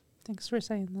 Thanks for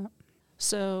saying that.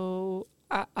 So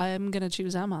I'm going to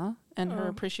choose Emma and her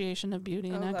appreciation of beauty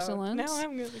and excellence. Now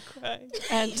I'm going to cry.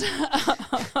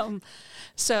 And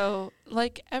so,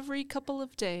 like every couple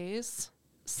of days,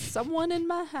 someone in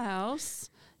my house,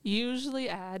 usually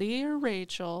Addie or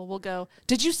Rachel, will go,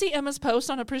 "Did you see Emma's post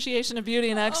on appreciation of beauty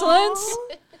and excellence?"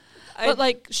 But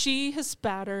like, she has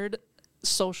spattered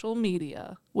social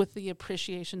media with the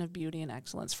appreciation of beauty and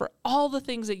excellence for all the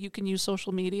things that you can use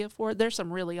social media for. There's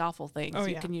some really awful things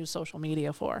you can use social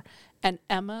media for. And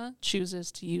Emma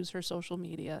chooses to use her social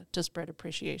media to spread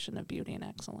appreciation of beauty and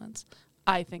excellence.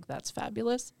 I think that's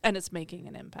fabulous, and it's making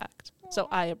an impact. So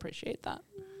I appreciate that.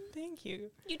 Thank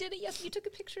you. You did it. Yes, you took a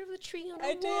picture of the tree on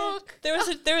I a walk. did.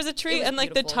 There was a tree, was and like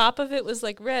the beautiful. top of it was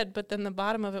like red, but then the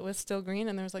bottom of it was still green,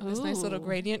 and there was like this nice little Ooh.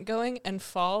 gradient going. And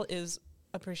fall is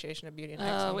appreciation of beauty and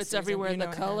excellence. Oh, it's season. everywhere, You know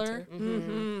the I had color. to.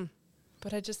 Mm-hmm.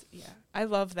 But I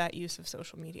love that use of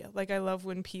social media. Like, I love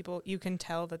when people, you can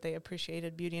tell that they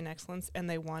appreciated beauty and excellence, and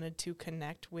they wanted to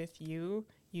connect with you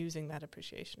using that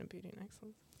appreciation of beauty and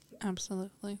excellence.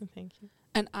 Absolutely. Thank you.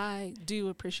 And I do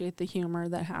appreciate the humor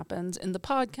that happens in the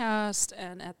podcast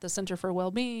and at the Center for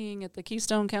Wellbeing, at the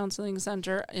Keystone Counseling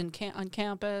Center on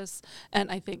campus. And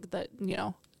I think that,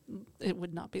 it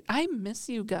would not be. I miss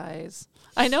you guys.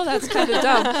 I know that's kind of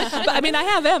dumb. But I mean, I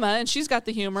have Emma, and she's got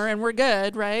the humor, and we're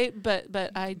good, right? But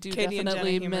I do Katie and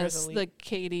definitely Jenna humor is miss elite. the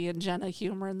Katie and Jenna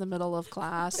humor in the middle of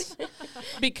class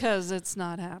because it's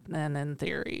not happening in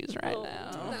theories right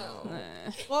now.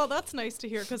 Eh. Well, that's nice to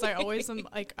hear because I always am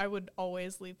like, I would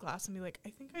always leave class and be like,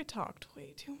 I think I talked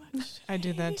way too much. I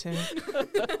do that too.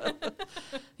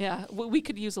 Yeah, we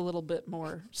could use a little bit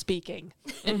more speaking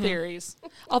in theories.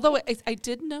 Although I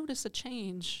did notice a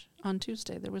change on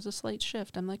Tuesday. There was a slight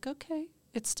shift. I'm like, okay,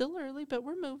 it's still early, but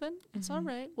we're moving. It's all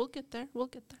right. We'll get there.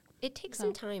 It takes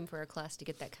some time for a class to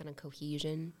get that kind of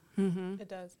cohesion. It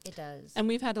does. It does. And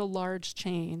we've had a large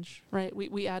change, right?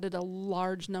 We added a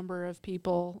large number of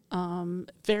people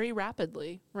very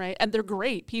rapidly, right? And they're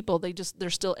great people.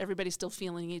 Everybody's still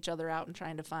feeling each other out and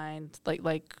trying to find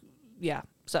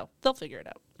so they'll figure it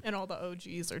out. And all the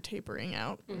OGs are tapering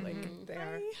out. Like, They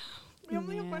are. we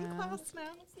only have one Yeah. class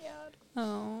now. Sad.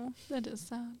 Oh, that is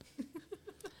sad.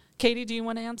 Katie, do you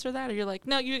want to answer that? Or you're like,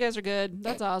 no, you guys are good.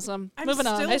 That's awesome. I'm Moving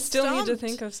on. still I still need to stumped.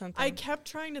 think of something. I kept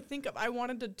trying to think of. I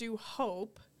wanted to do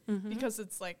hope because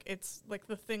it's like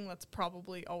the thing that's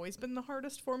probably always been the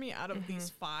hardest for me out of these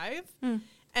 5.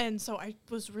 And so I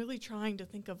was really trying to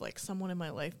think of like someone in my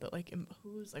life that like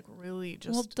who's like really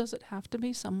just. Well, does it have to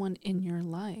be someone in your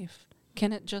life?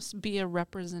 Can it just be a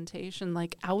representation,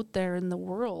 like out there in the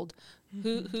world?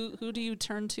 Who do you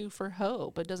turn to for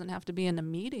hope? It doesn't have to be an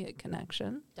immediate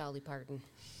connection. Dolly Parton.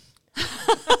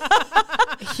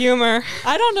 Humor.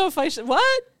 I don't know if I should.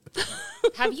 What?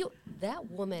 Have you?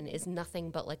 That woman is nothing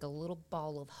but like a little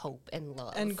ball of hope and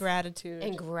love And gratitude.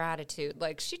 and gratitude.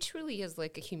 Like, she truly is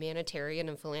like a humanitarian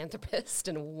and philanthropist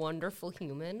and a wonderful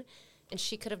human. And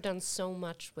she could have done so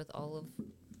much with all of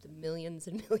the millions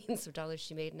and millions of dollars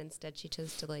she made, and instead she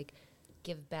chose to like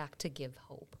give back to give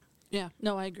hope. Yeah,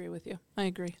 no, I agree with you. I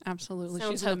agree. Absolutely.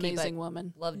 Sounds She's an hokey, amazing but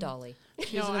woman. Love Dolly.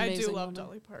 She's No, an I do amazing love woman.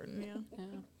 Dolly Parton. Yeah.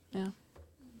 Yeah.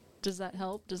 Does that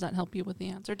help? Does that help you with the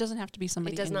answer? It doesn't have to be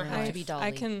somebody. It does in not your have to life. be Dolly.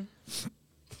 I can. Do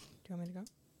you want me to go?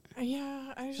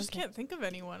 Yeah, I just can't think of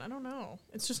anyone. I don't know.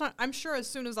 It's just not. I'm sure as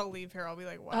soon as I'll leave here, I'll be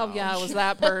like, wow. Oh yeah, it was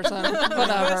that person.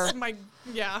 Whatever. This, my,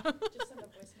 yeah. Just send a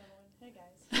voice memo in. Hey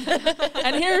guys.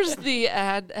 And here's the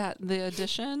the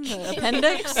addition, the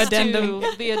appendix, Addendum.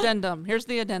 to the addendum. Here's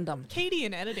the addendum. Katie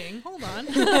in editing. Hold on.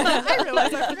 I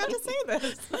realized I forgot to say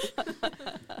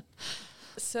this.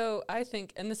 So I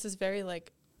think, and this is very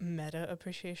like meta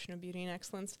appreciation of beauty and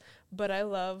excellence, but I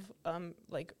love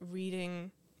like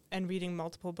reading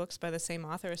multiple books by the same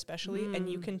author especially, and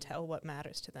you can tell what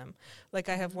matters to them. Like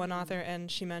I have one author, and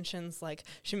she mentions like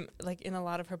in a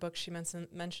lot of her books she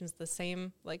mentions the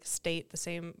same like state, the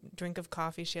same drink of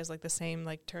coffee. She has like the same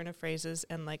like turn of phrases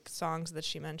and like songs that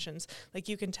she mentions. Like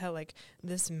you can tell like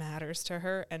this matters to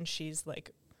her, and she's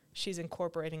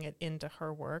incorporating it into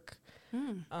her work.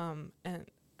 And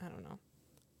I don't know,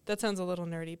 that sounds a little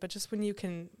nerdy, but just when you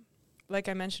can, like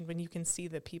I mentioned, when you can see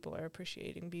that people are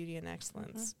appreciating beauty and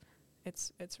excellence,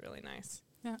 it's really nice.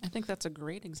 Yeah, I think that's a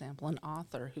great example. An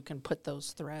author who can put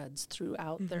those threads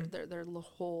throughout their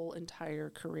whole entire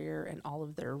career and all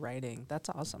of their writing. That's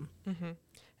awesome.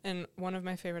 And one of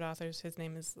my favorite authors, his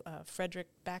name is Frederick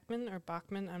Bachman,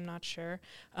 I'm not sure,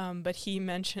 but he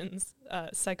mentions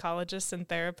psychologists and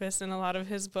therapists in a lot of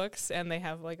his books, and they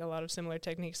have like a lot of similar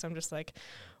techniques. So I'm just like,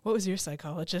 what was your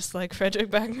psychologist like, Frederick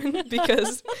Bachman?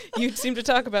 Because you seem to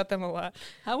talk about them a lot.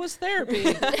 How was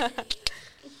therapy?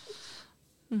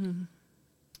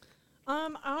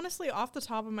 Honestly, off the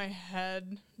top of my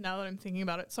head, now that I'm thinking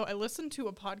about it, so I listened to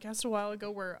a podcast a while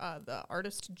ago where the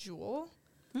artist Jewel,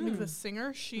 like the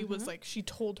singer, she was like, she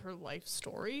told her life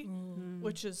story,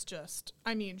 which is just,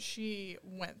 I mean, she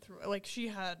went through, like, she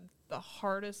had the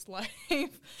hardest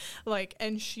life, like,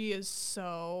 and she is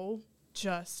so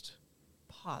just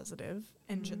positive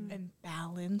and and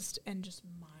balanced and just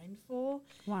mindful.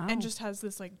 Wow. And just has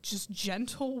this like just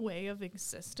gentle way of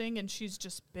existing, and she's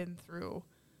just been through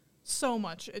so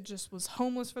much. It just was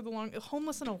homeless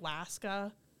homeless in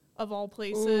Alaska, of all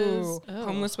places. Ooh,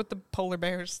 homeless with the polar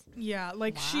bears. Yeah,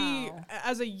 like she, Wow.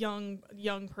 as a young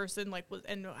person, like was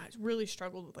and really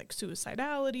struggled with like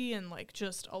suicidality and like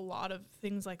just a lot of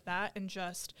things like that, and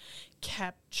just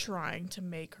kept trying to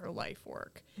make her life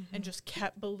work, and just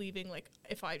kept believing like,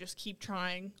 if I just keep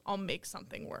trying, I'll make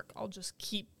something work. I'll just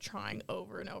keep trying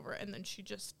over and over, and then she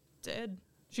just did.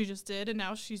 She just did, and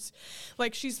now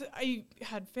I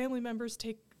had family members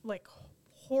take like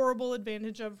horrible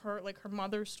advantage of her. Like her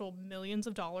mother stole millions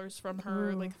of dollars from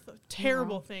her, like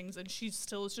terrible things, and she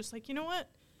still is just like, you know what,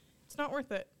 it's not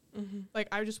worth it. Like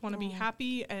I just want to be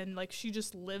happy, and like she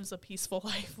just lives a peaceful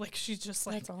life. Like she's just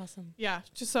like, That's awesome. yeah,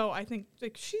 just so I think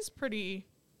like she's pretty,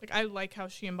 like I like how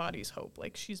she embodies hope.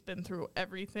 Like she's been through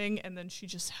everything, and then she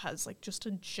just has like just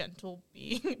a gentle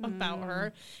being about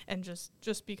her, and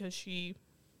just because she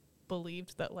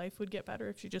believed that life would get better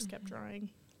if she just kept trying.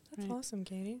 That's awesome,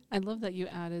 Katie. I love that you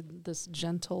added this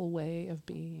gentle way of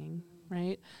being,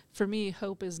 right? For me,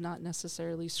 hope is not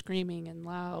necessarily screaming and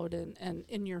loud and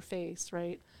in your face,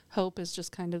 right? Hope is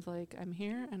just kind of like, I'm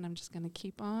here and I'm just going to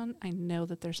keep on. I know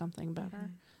that there's something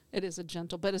better. It is a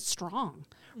gentle, but it's strong,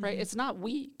 right? It's not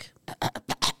weak.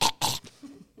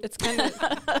 It's kind of,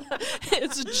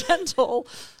 it's gentle,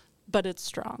 but it's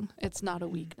strong. It's not a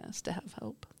weakness to have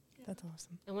hope. That's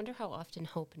awesome. I wonder how often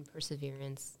hope and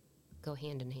perseverance go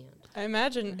hand in hand. I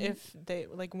imagine if they,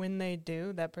 like when they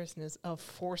do, that person is a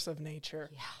force of nature.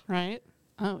 Yeah. Right?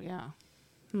 Oh, yeah.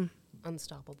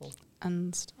 Unstoppable.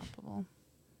 Unstoppable.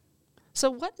 So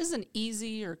what is an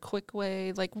easy or quick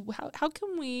way, like how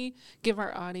can we give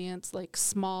our audience like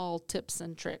small tips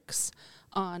and tricks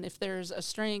on if there's a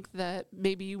strength that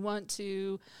maybe you want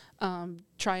to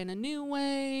try in a new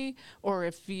way, or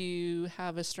if you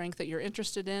have a strength that you're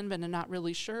interested in but are not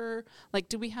really sure? Like,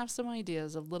 do we have some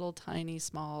ideas of little tiny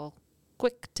small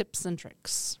quick tips and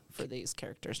tricks for these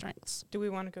character strengths? Do we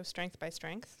want to go strength by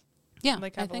strength? Yeah,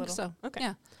 Like I have a think little- so. Okay.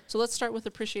 Yeah. So let's start with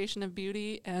appreciation of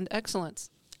beauty and excellence.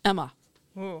 Emma.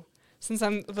 Ooh. since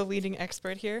I'm the leading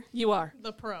expert here. You are.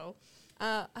 The pro.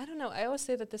 I don't know. I always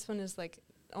say that this one is like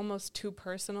almost too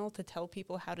personal to tell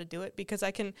people how to do it, because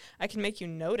I can make you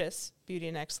notice beauty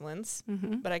and excellence,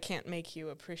 but I can't make you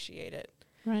appreciate it.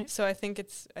 Right. So I think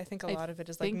a lot of it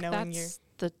is like knowing your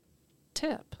the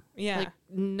tip. yeah. Like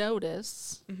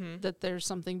notice that there's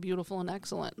something beautiful and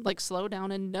excellent. Like slow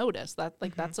down and notice that.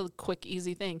 Like that's a quick,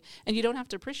 easy thing, and you don't have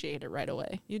to appreciate it right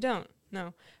away. You don't.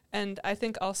 No. And I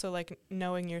think also like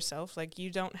knowing yourself, like you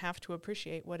don't have to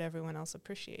appreciate what everyone else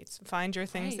appreciates. Find your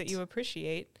things that you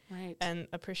appreciate, right, and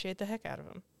appreciate the heck out of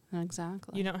them.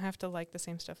 Exactly. You don't have to like the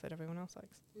same stuff that everyone else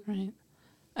likes. Right.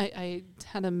 I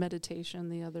had a meditation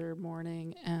the other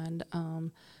morning, and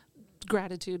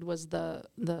gratitude was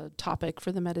the topic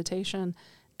for the meditation.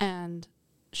 And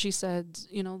she said,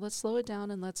 let's slow it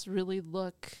down and let's really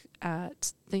look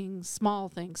at things, small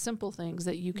things, simple things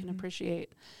that you can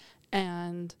appreciate.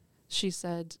 And she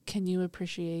said, can you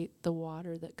appreciate the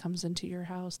water that comes into your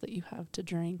house that you have to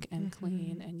drink and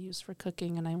clean and use for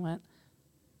cooking? And I went,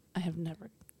 I have never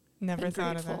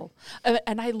thought of that.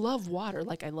 And I love water.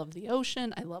 Like, I love the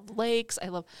ocean. I love lakes.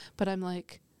 But I'm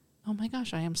like, oh my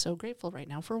gosh, I am so grateful right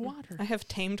now for water. I have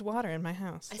tamed water in my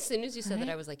house. As soon as you said that,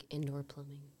 I was like, indoor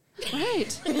plumbing.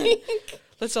 Right.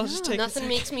 Let's all just take Nothing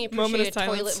makes me moment of appreciate a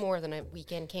toilet silence. more than a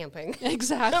weekend camping.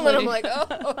 Exactly. And then I'm like,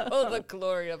 oh, the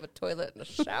glory of a toilet and a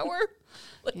shower.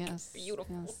 Like, yes.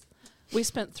 beautiful. Yes. We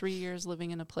spent 3 years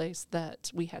living in a place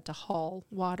that we had to haul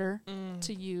water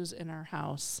to use in our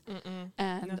house.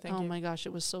 And No, thank you. my gosh,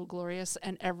 it was so glorious.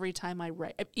 And every time I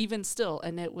write, even still,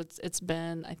 and it's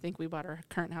been, I think we bought our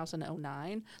current house in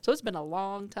 2009. So it's been a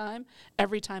long time.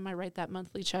 Every time I write that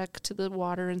monthly check to the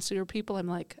water and sewer people, I'm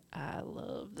like, I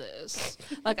love this.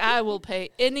 Like, I will pay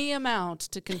any amount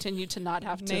to continue to not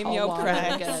have to Name haul your water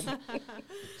price. again.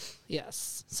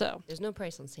 Yes. So. There's no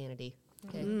price on sanity.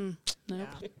 Okay. Nope.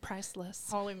 Yeah. Priceless.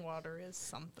 Hauling water is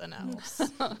something else.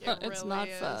 It's not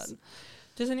fun.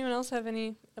 Does anyone else have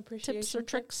any appreciation Tips or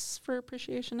tricks for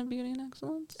appreciation of beauty and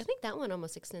excellence? I think that one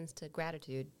almost extends to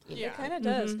gratitude. Yeah. It kind of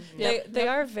does. They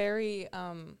are very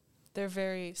they're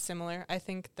very similar. I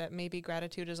think that maybe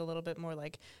gratitude is a little bit more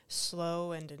like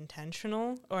slow and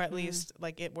intentional, or at least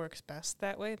like it works best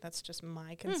that way. That's just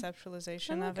my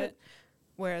conceptualization of it.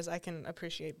 Whereas I can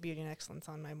appreciate beauty and excellence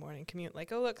on my morning commute.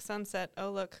 Like, oh, look, sunset.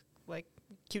 Oh, look, like,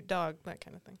 cute dog, that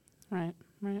kind of thing. Right,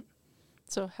 right.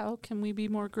 So how can we be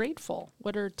more grateful?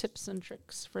 What are tips and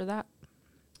tricks for that?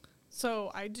 So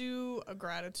I do a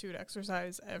gratitude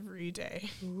exercise every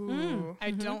day. Ooh.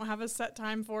 I don't have a set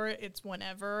time for it. It's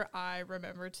whenever I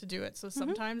remember to do it. So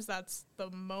sometimes that's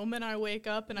the moment I wake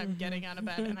up and I'm getting out of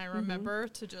bed and I remember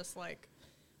to just like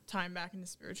time back into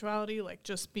spirituality, like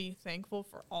just be thankful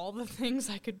for all the things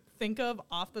I could think of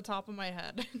off the top of my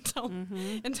head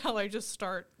until I just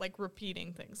start like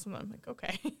repeating things. And I'm like,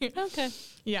 okay. Okay.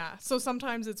 Yeah. So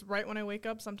sometimes it's right when I wake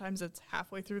up. Sometimes it's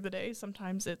halfway through the day.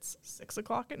 Sometimes it's 6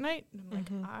 o'clock at night. And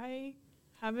I'm like, I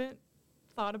haven't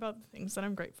thought about the things that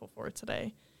I'm grateful for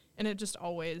today. And it just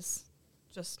always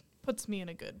just puts me in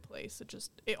a good place.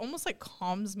 It almost like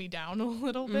calms me down a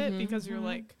little bit because you're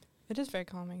like, It is very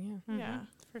calming, yeah. yeah,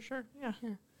 For sure. yeah.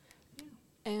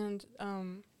 And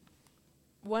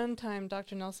one time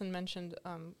Dr. Nelson mentioned,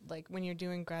 like when you're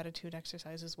doing gratitude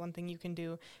exercises, one thing you can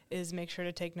do is make sure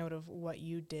to take note of what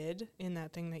you did in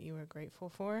that thing that you were grateful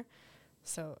for.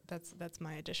 So that's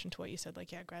my addition to what you said.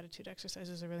 Like, yeah, gratitude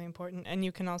exercises are really important. And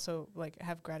you can also like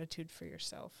have gratitude for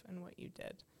yourself and what you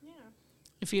did. Yeah.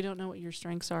 If you don't know what your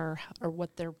strengths are or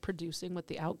what they're producing, what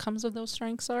the outcomes of those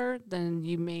strengths are, then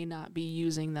you may not be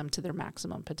using them to their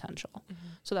maximum potential.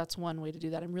 So that's one way to do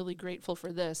that. I'm really grateful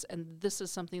for this. And this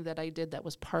is something that I did that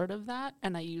was part of that.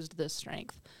 And I used this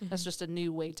strength. That's just a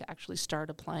new way to actually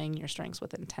start applying your strengths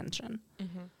with intention.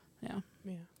 Yeah.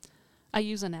 Yeah. I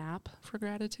use an app for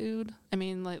gratitude. I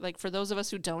mean, like for those of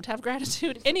us who don't have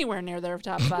gratitude anywhere near their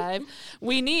top 5,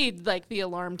 we need like the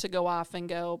alarm to go off and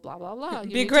go blah blah blah. You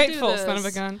Be need to grateful, do son of a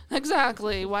this. gun.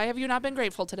 Exactly. Why have you not been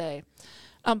grateful today?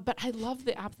 But I love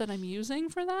the app that I'm using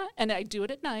for that, and I do it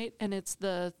at night. And it's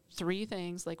the 3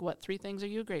 things. Like, what 3 things are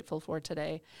you grateful for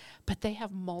today? But they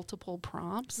have multiple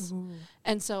prompts,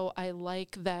 and so I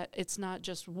like that it's not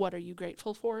just what are you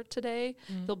grateful for today.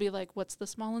 They'll be like, what's the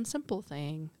small and simple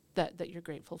thing that you're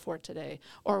grateful for today,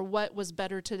 or what was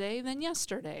better today than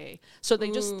yesterday. So they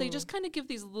just kind of give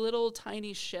these little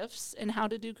tiny shifts in how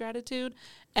to do gratitude,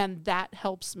 and that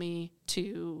helps me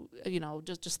to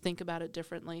just think about it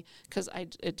differently, because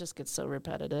it just gets so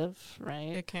repetitive,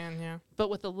 right? It can, yeah. But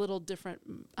with a little different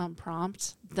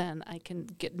prompt, then I can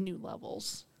get new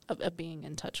levels of being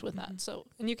in touch with that. So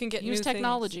And you can get use new things.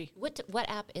 technology. What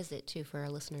app is it too for our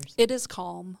listeners? It is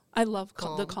Calm. I love the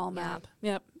Calm, Calm yeah. app.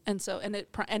 Yep. And so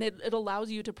it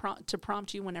allows you to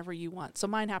prompt you whenever you want. So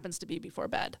mine happens to be before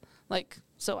bed. Like,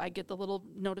 so I get the little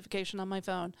notification on my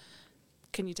phone.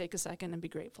 Can you take a second and be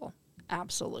grateful?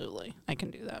 Absolutely. I can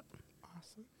do that.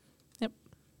 Awesome. Yep.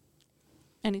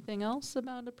 Anything else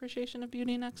about appreciation of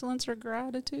beauty and excellence or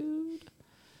gratitude?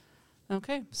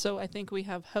 Okay. So I think we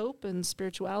have hope and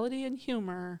spirituality and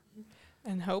humor.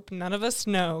 And hope none of us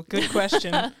know. Good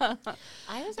question. I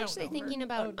was Don't actually know her. thinking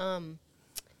about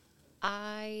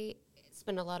I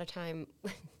spend a lot of time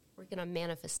working on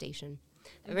manifestation.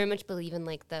 I very much believe in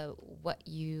like what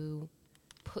you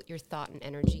put your thought and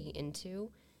energy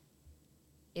into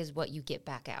is what you get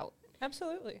back out.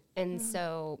 Absolutely. And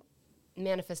so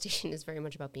manifestation is very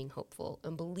much about being hopeful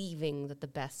and believing that the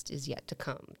best is yet to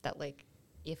come. That like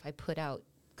if I put out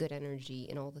good energy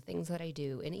in all the things that I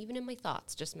do, and even in my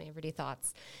thoughts, just my everyday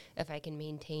thoughts, if I can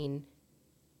maintain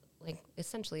like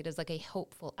essentially it is like a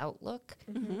hopeful outlook,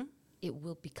 it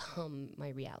will become my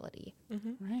reality.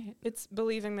 Right. It's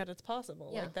believing that it's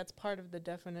possible. Yeah. Like that's part of the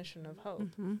definition of hope.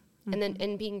 And then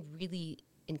and being really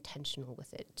intentional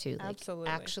with it too. Like Absolutely.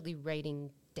 actually writing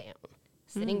down,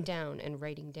 sitting down and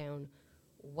writing down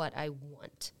what I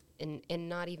want. And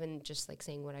not even just like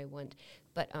saying what I want,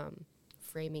 but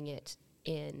framing it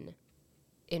in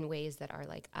ways that are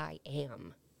like I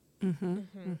am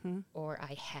or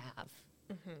I have.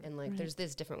 And like there's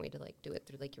this different way to like do it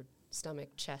through like your stomach,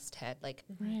 chest, head, like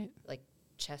Right. like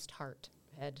chest, heart,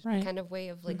 head Right. kind of way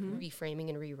of like reframing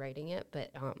and rewriting it.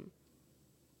 But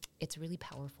it's really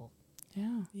powerful.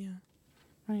 Yeah. Yeah.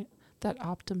 Right. That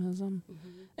optimism.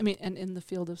 I mean, and in the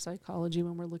field of psychology,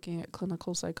 when we're looking at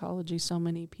clinical psychology, so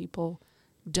many people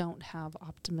don't have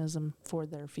optimism for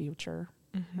their future,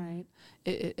 right?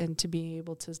 And to be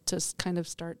able to kind of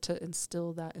start to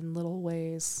instill that in little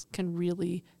ways can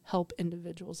really help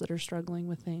individuals that are struggling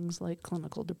with things like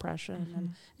clinical depression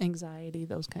and anxiety,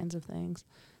 those kinds of things.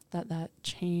 That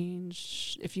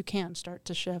change, if you can start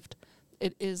to shift,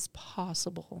 it is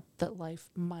possible that life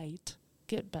might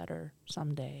get better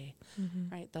someday,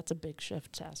 right? That's a big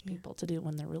shift to ask people to do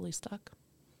when they're really stuck.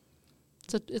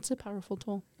 It's a powerful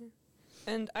tool.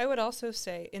 And I would also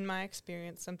say, in my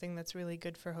experience, something that's really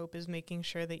good for hope is making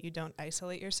sure that you don't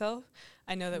isolate yourself.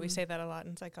 I know that we say that a lot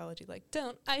in psychology, like,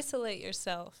 don't isolate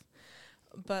yourself.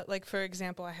 But, like, for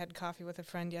example, I had coffee with a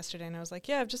friend yesterday, and I was like,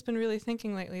 yeah, I've just been really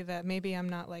thinking lately that maybe I'm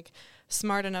not, like,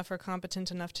 smart enough or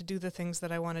competent enough to do the things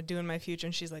that I want to do in my future.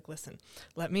 And she's like, listen,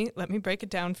 let me break it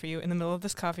down for you in the middle of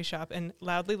this coffee shop and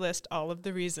loudly list all of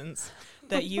the reasons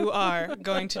that you are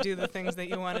going to do the things that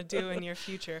you want to do in your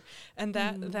future. And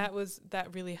that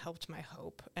really helped my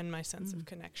hope and my sense of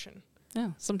connection.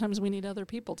 Yeah, sometimes we need other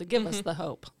people to give us the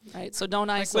hope, right? So don't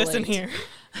isolate. Listen here.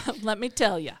 Let me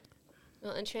tell you.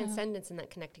 Well, and transcendence and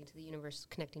that connecting to the universe,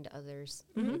 connecting to others.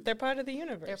 They're part of the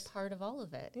universe. They're part of all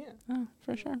of it. Yeah. Oh,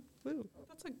 for sure. Woo.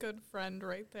 That's a good friend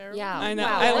right there. Yeah. I know.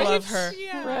 Wow, I right? love her.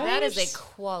 Yeah. Right? That is a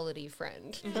quality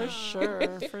friend. For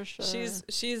sure, for sure.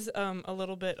 She's a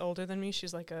little bit older than me.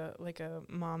 She's like a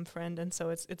mom friend, and so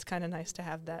it's kind of nice to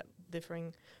have that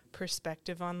differing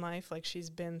perspective on life. Like she's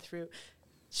been through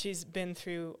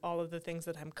all of the things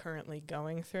that I'm currently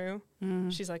going through.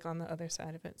 She's like on the other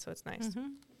side of it, so it's nice.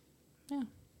 Yeah.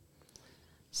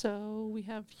 So we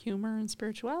have humor and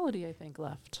spirituality, I think,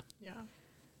 left. Yeah.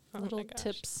 Oh my Little gosh.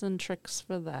 tips and tricks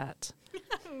for that.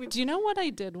 Do you know what I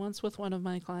did once with one of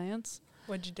my clients?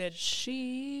 What'd you did?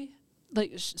 She,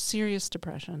 like, serious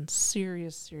depression,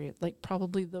 serious, like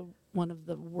probably one of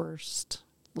the worst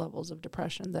levels of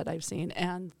depression that I've seen,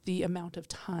 and the amount of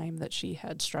time that she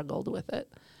had struggled with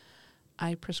it.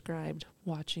 I prescribed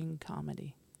watching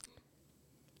comedy.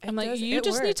 I'm like, you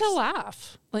just need to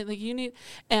laugh. Like you need,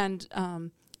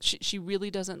 and she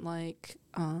really doesn't like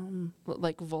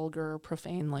vulgar,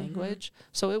 profane language.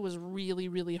 So it was really,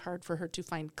 really hard for her to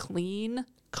find clean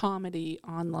comedy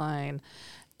online.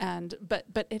 And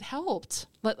but it helped.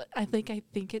 I think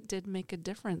it did make a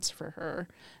difference for her.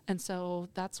 And so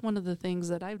that's one of the things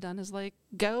that I've done is like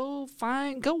go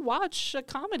watch a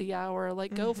comedy hour.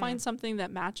 Like go find something that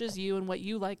matches you and what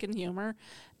you like in humor,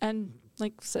 and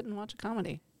like sit and watch a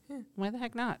comedy. Why the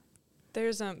heck not?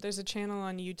 There's a channel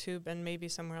on YouTube and maybe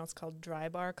somewhere else called Dry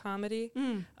Bar Comedy,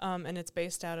 and it's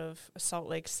based out of Salt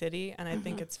Lake City, and I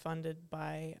think it's funded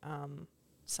by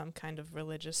some kind of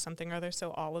religious something or other,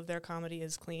 so all of their comedy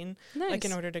is clean. Nice. Like,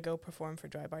 in order to go perform for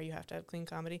Dry Bar, you have to have clean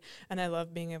comedy. And I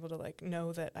love being able to, like,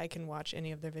 know that I can watch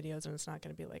any of their videos and it's not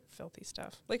going to be, like, filthy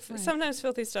stuff. Like, Right. sometimes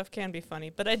filthy stuff can be funny,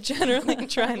 but I generally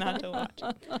try not to watch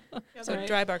it. Yeah, So Right.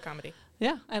 Dry Bar comedy.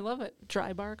 Yeah, I love it.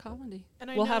 Dry bar comedy. And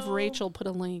I We'll have know- Rachel put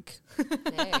a link.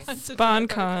 Nice. to Dry Bar SponCon.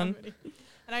 comedy.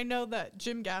 And I know that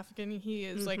Jim Gaffigan, he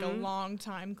is like a Mhm. long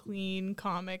time clean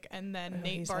comic, and then Oh,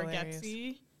 Nate he's hilarious.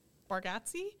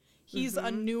 Bargatze, he's a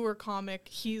Mhm. newer comic.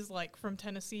 He's like from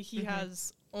Tennessee. He Mhm.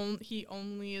 has he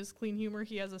only is clean humor.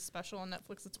 He has a special on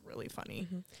Netflix. It's really funny.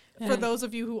 Mm-hmm. For those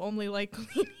of you who only like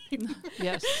clean humor.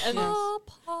 Yes. And yes.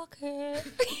 Pocket.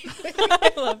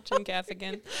 I love Jim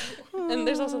Gaffigan. And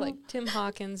there's also, like, Tim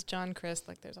Hawkins, John Christ.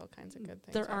 Like, there's all kinds of good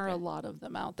things. There out are a lot of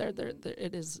them out there. There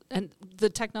it is, and the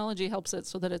technology helps it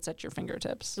so that it's at your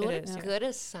fingertips. It What is, a yeah. good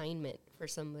assignment for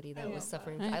somebody that I was love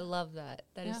suffering. that. I love that.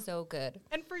 That is Yeah. so good.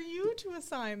 And for you to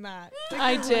assign that.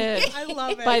 I did. I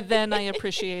love it. By then, I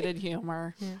appreciated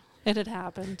humor. Yeah. It had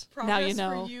happened. Progress Now you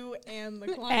know. for you and the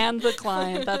client. And the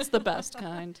client. That's the best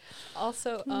kind.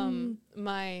 Also,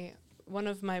 one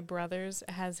of my brothers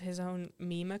has his own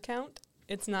meme account.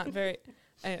 It's not very.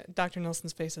 Dr.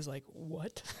 Nelson's face is like,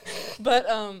 what?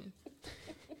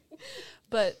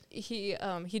 But he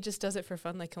just does it for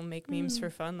fun. Like, he'll make memes for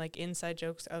fun, like inside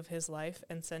jokes of his life,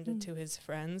 and send it to his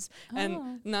friends. Oh.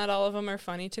 And not all of them are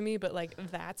funny to me, but, like,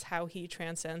 that's how he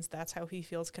transcends. That's how he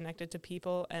feels connected to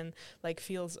people, and, like,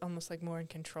 feels almost like more in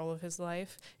control of his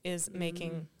life, is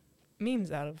making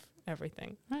memes out of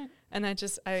everything. Right. And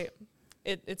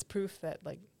it's proof that,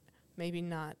 like, maybe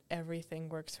not everything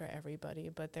works for everybody,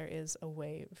 but there is a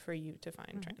way for you to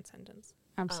find transcendence.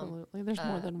 Absolutely. There's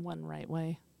more than one right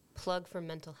way. Plug for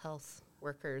mental health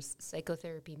workers,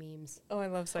 psychotherapy memes. Oh, I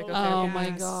love Oh psychotherapy. my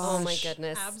Yes. gosh. Oh my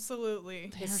goodness. Absolutely.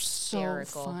 They're so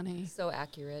Hysterical. funny. So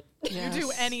accurate. Yes. You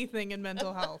do anything in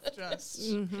mental health, just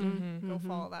go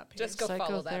follow that page. Just go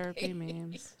follow that Psychotherapy page.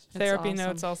 memes. It's Therapy awesome.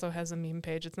 Notes also has a meme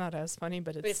page. It's not as funny,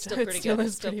 but But it's still it pretty still good.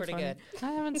 is It's still pretty funny. good.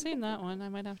 I haven't seen that one. I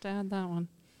might have to add that one.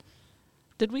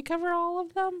 Did we cover all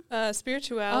of them?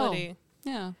 Spirituality.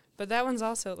 Yeah. But that one's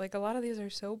also, like, a lot of these are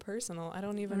so personal. I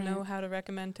don't even know Right. how to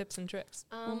recommend tips and tricks.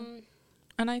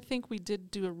 And I think we did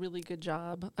do a really good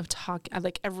job of talking.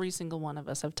 Like, every single one of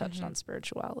us have touched Mhm. on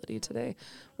spirituality today,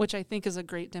 which I think is a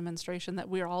great demonstration that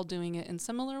we're all doing it in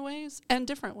similar ways and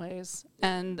different ways.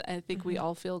 And I think we Mhm.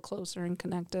 all feel closer and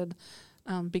connected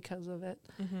because of it.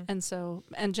 Mm-hmm. And so,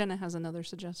 and Jenna has another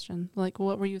suggestion. Like,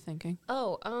 what were you thinking?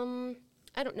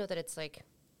 I don't know that it's like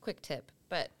quick tip,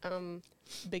 but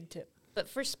Big tip. but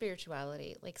for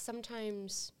spirituality, like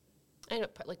sometimes I know,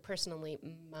 like personally,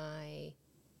 my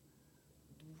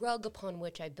rug upon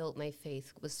which I built my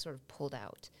faith was sort of pulled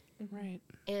out, Right.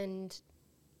 and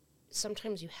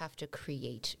sometimes you have to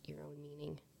create your own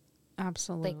meaning.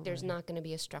 Absolutely. Like there's not going to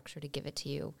be a structure to give it to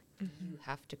you. Mm-hmm. You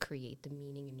have to create the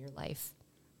meaning in your life,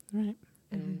 Right.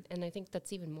 and I think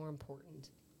that's even more important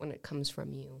when it comes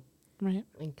from you. Right.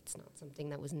 Like it's not something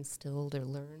that was instilled or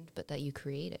learned, but that you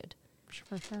created.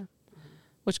 Sure.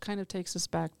 Which kind of takes us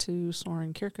back to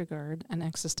Soren Kierkegaard and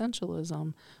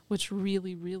existentialism, which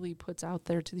really, really puts out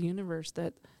there to the universe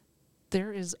that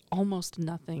there is almost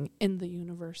nothing in the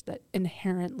universe that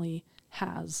inherently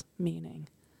has meaning.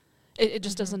 It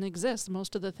just doesn't exist.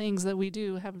 Most of the things that we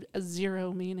do have a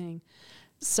zero meaning.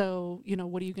 So,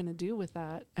 what are you going to do with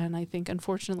that? And I think,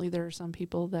 unfortunately, there are some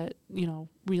people that,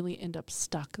 really end up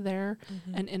stuck there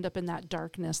and end up in that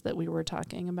darkness that we were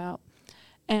talking about.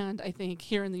 And I think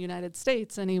here in the United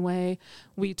States, anyway,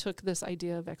 we took this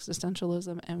idea of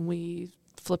existentialism and we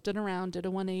flipped it around, did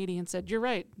a 180 and said, you're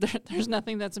right, there's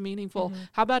nothing that's meaningful.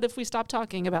 How about if we stop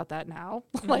talking about that now?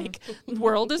 Like,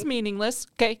 world is meaningless.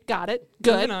 Okay, got it.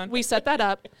 Good. Moving on. We set that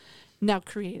up. Now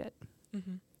create it.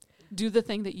 Mm-hmm. Do the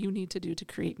thing that you need to do to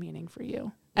create meaning for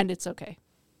you. And it's okay.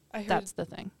 That's the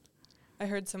thing. I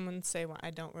heard someone say, well, I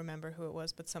don't remember who it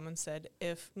was, but someone said,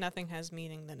 if nothing has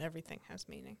meaning, then everything has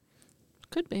meaning.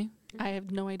 Could be. I have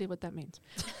no idea what that means.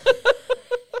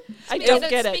 I don't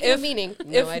get it. Speaking of meaning,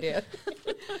 no idea.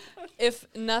 If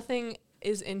nothing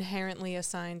is inherently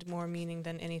assigned more meaning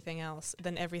than anything else,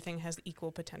 then everything has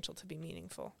equal potential to be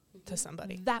meaningful to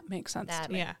somebody. That makes sense. That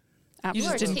to me. Yeah. Absolutely.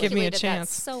 You just didn't give me a articulated that chance.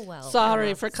 so well. Sorry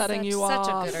Emma. for cutting you Such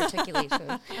off. a good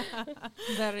articulation.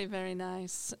 Very, very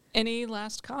nice. Any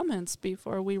last comments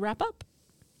before we wrap up?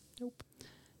 Nope.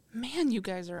 Man, you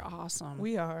guys are awesome.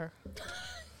 We are.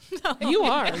 You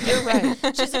are. You're right.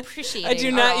 She's appreciating. I do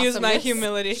our not use my awesomeness.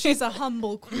 humility. She's a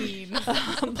humble queen.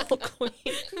 Humble queen.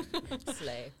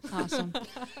 Slay. Awesome.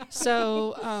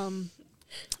 So,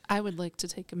 I would like to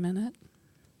take a minute.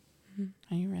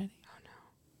 Are you ready?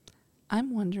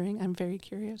 I'm wondering, I'm very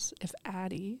curious if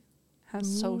Addie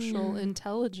has social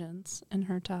intelligence in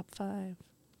her top 5.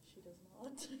 She does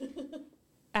not.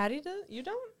 Addie does? You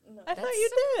don't? No. I thought you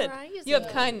did. surprising. You have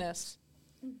kindness.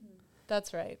 Mm-hmm.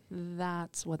 That's right.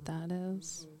 That's what that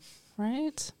is,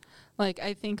 right? Like,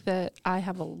 I think that I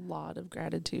have a lot of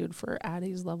gratitude for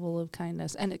Addie's level of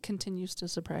kindness, and it continues to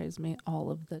surprise me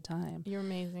all of the time You're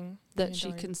amazing. that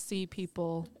she can see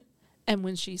people. And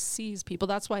when she sees people,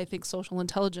 that's why I think social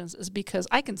intelligence is, because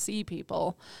I can see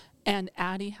people, and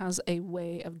Addie has a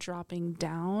way of dropping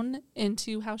down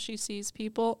into how she sees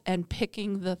people and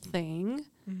picking the thing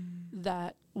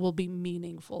that will be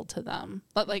meaningful to them.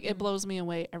 But like, it blows me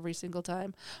away every single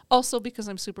time. Also, because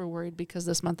I'm super worried, because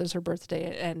this month is her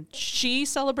birthday, and she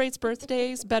celebrates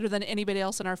birthdays better than anybody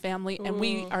else in our family, and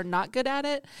we are not good at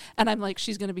it. And I'm like,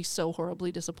 she's going to be so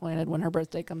horribly disappointed when her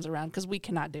birthday comes around, because we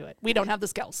cannot do it. We don't have the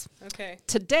skills. Okay.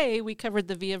 Today, we covered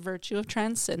the via virtue of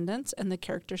transcendence and the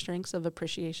character strengths of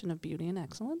appreciation of beauty and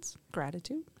excellence,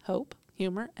 gratitude, hope,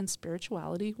 humor, and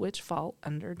spirituality, which fall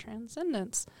under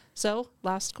transcendence. So,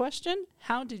 last question.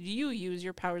 How did you use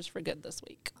your powers for good this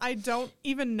week? I don't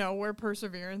even know where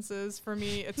perseverance is for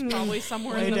me. It's probably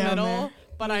somewhere Way in the down middle. there.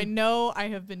 But I know I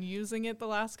have been using it the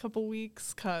last couple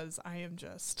weeks because I am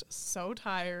just so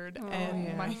tired and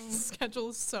yeah. my schedule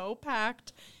is so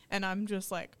packed. And I'm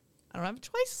just like, I don't have a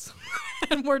choice.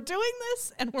 And we're doing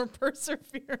this and we're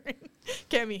persevering.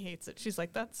 Cami hates it. She's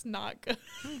like, that's not good.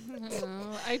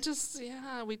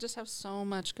 We just have so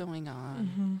much going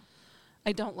on.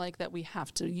 I don't like that we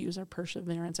have to use our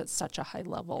perseverance at such a high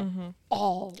level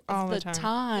all All the the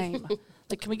time.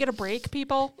 Like, can we get a break,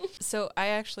 people? So I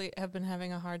actually have been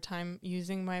having a hard time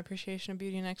using my appreciation of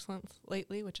beauty and excellence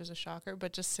lately, which is a shocker.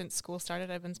 But just since school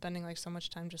started, I've been spending like so much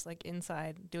time just like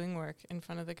inside doing work in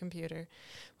front of the computer,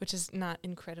 which is not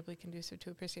incredibly conducive to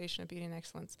appreciation of beauty and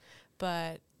excellence.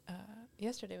 But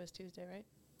yesterday was Tuesday, right?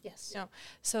 Yes. No.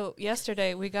 So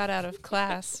yesterday we got out of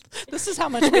class. This is how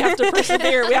much we have to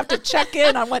persevere. We have to check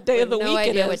in on what day of the no week it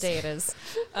idea is. what day it is.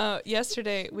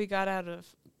 Yesterday we got out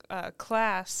of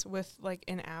class with like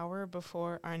an hour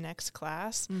before our next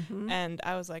class. And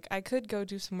I was like, I could go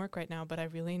do some work right now, but I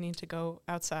really need to go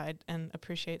outside and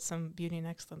appreciate some beauty and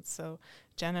excellence. So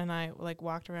Jenna and I like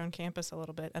walked around campus a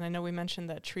little bit. And I know we mentioned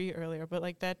that tree earlier, but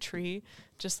like that tree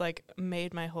just like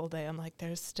made my whole day. I'm like,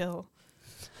 there's still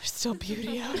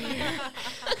beauty out here.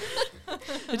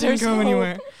 It didn't go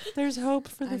anywhere. There's hope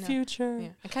for the know. future. Yeah.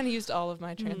 I kind of used all of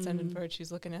my transcendent virtues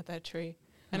looking at that tree.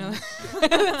 I know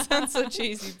that sounds so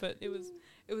cheesy, but it was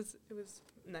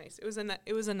nice. It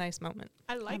was a nice moment.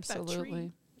 I like that tree.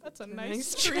 Absolutely. That's a Nice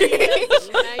nice tree.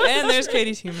 tree. And there's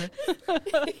Katie's humor.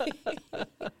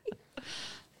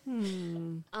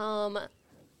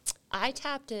 I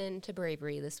tapped into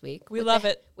bravery this week. We with love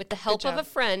the- it. With the help of job. a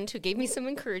friend who gave me some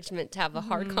encouragement to have a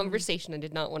hard conversation I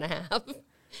did not want to have.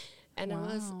 And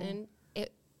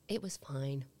it was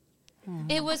fine.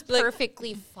 It was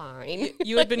perfectly fine.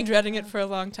 You had been dreading it for a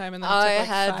long time, and then I it took like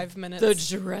had 5 minutes.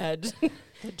 the dread.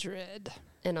 The dread.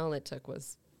 And all it took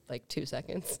was like 2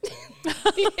 seconds.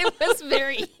 It was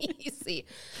very easy.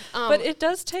 But it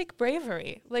does take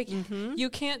bravery. Like you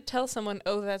can't tell someone,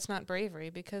 "Oh, that's not bravery,"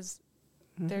 because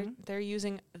they're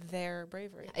using their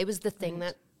bravery. It was the thing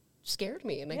that scared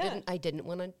me, and Yeah. I didn't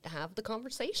want to have the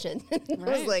conversation. I was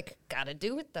Right. like, gotta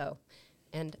do it though.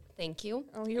 And thank you.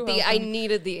 Oh, you're I welcome.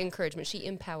 needed the encouragement. She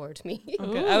empowered me.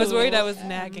 Okay. I was worried I was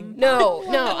nagging. No,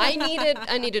 I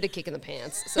needed a kick in the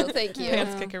pants. So thank you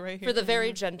Pants kicker right here. for the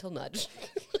very gentle nudge.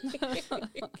 I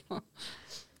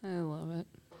love it.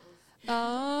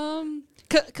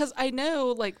 Because I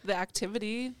know, like, the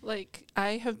activity, like,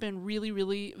 I have been really,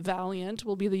 really valiant,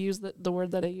 will be the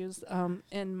word that I use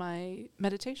in my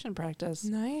meditation practice,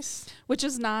 Nice. which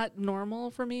is not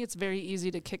normal for me. It's very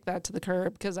easy to kick that to the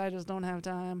curb because I just don't have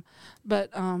time.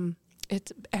 But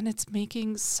it's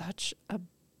making such a,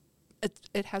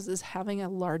 it is having a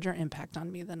larger impact on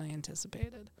me than I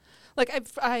anticipated. Like,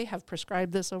 I have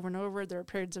prescribed this over and over. There are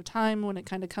periods of time when it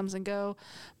kind of comes and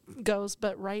goes,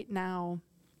 but right now,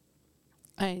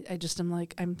 I just am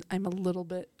like, I'm a little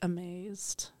bit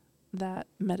amazed that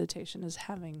meditation is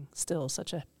having still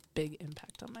such a big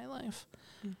impact on my life.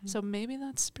 So maybe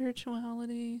that's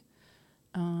spirituality.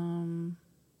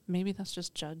 Maybe that's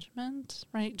just judgment,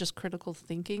 right? Just critical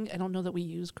thinking. I don't know that we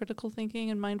use critical thinking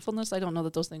and mindfulness. I don't know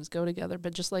that those things go together,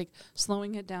 but just like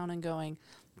slowing it down and going,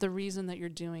 the reason that you're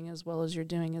doing as well as you're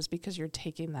doing is because you're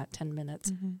taking that 10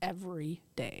 minutes every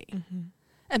day.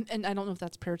 And I don't know if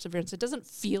that's perseverance. It doesn't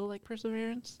feel like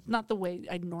perseverance, not the way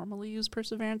I normally use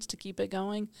perseverance to keep it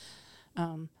going.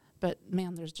 But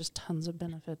man, there's just tons of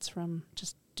benefits from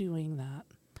just doing that.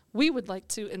 We would like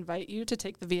to invite you to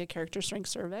take the VIA Character Strength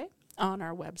Survey on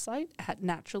our website at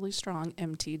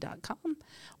naturallystrongmt.com,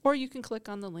 or you can click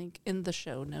on the link in the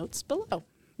show notes below.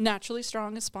 Naturally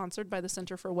Strong is sponsored by the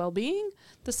Center for Wellbeing.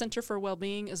 The Center for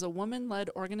Wellbeing is a woman-led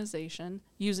organization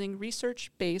using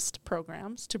research-based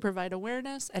programs to provide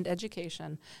awareness and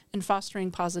education in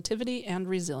fostering positivity and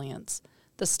resilience.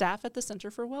 The staff at the Center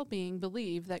for Wellbeing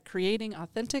believe that creating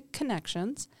authentic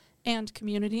connections and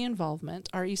community involvement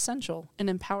are essential in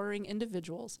empowering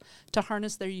individuals to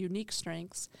harness their unique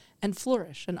strengths and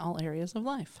flourish in all areas of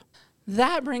life.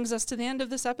 That brings us to the end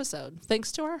of this episode.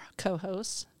 Thanks to our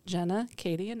co-hosts, Jenna,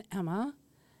 Katie, and Emma,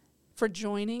 for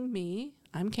joining me,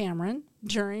 I'm Cameron,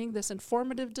 during this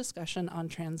informative discussion on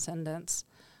transcendence.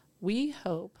 We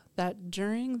hope that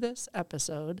during this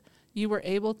episode, you were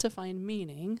able to find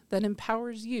meaning that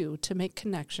empowers you to make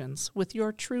connections with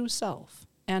your true self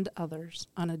and others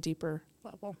on a deeper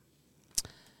level.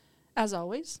 As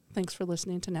always, thanks for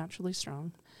listening to Naturally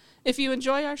Strong. If you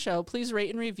enjoy our show, please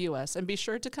rate and review us, and be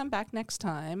sure to come back next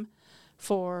time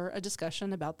for a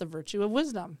discussion about the virtue of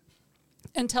wisdom.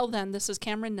 Until then, this is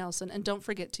Cameron Nelson, and don't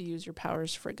forget to use your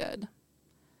powers for good.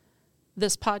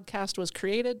 This podcast was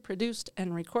created, produced,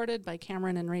 and recorded by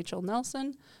Cameron and Rachel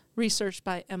Nelson, researched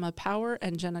by Emma Power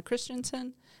and Jenna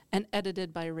Christensen, and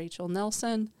edited by Rachel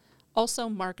Nelson, also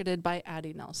marketed by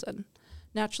Addie Nelson.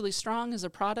 Naturally Strong is a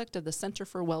product of the Center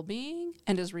for Wellbeing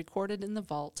and is recorded in the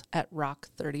vault at Rock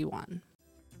 31.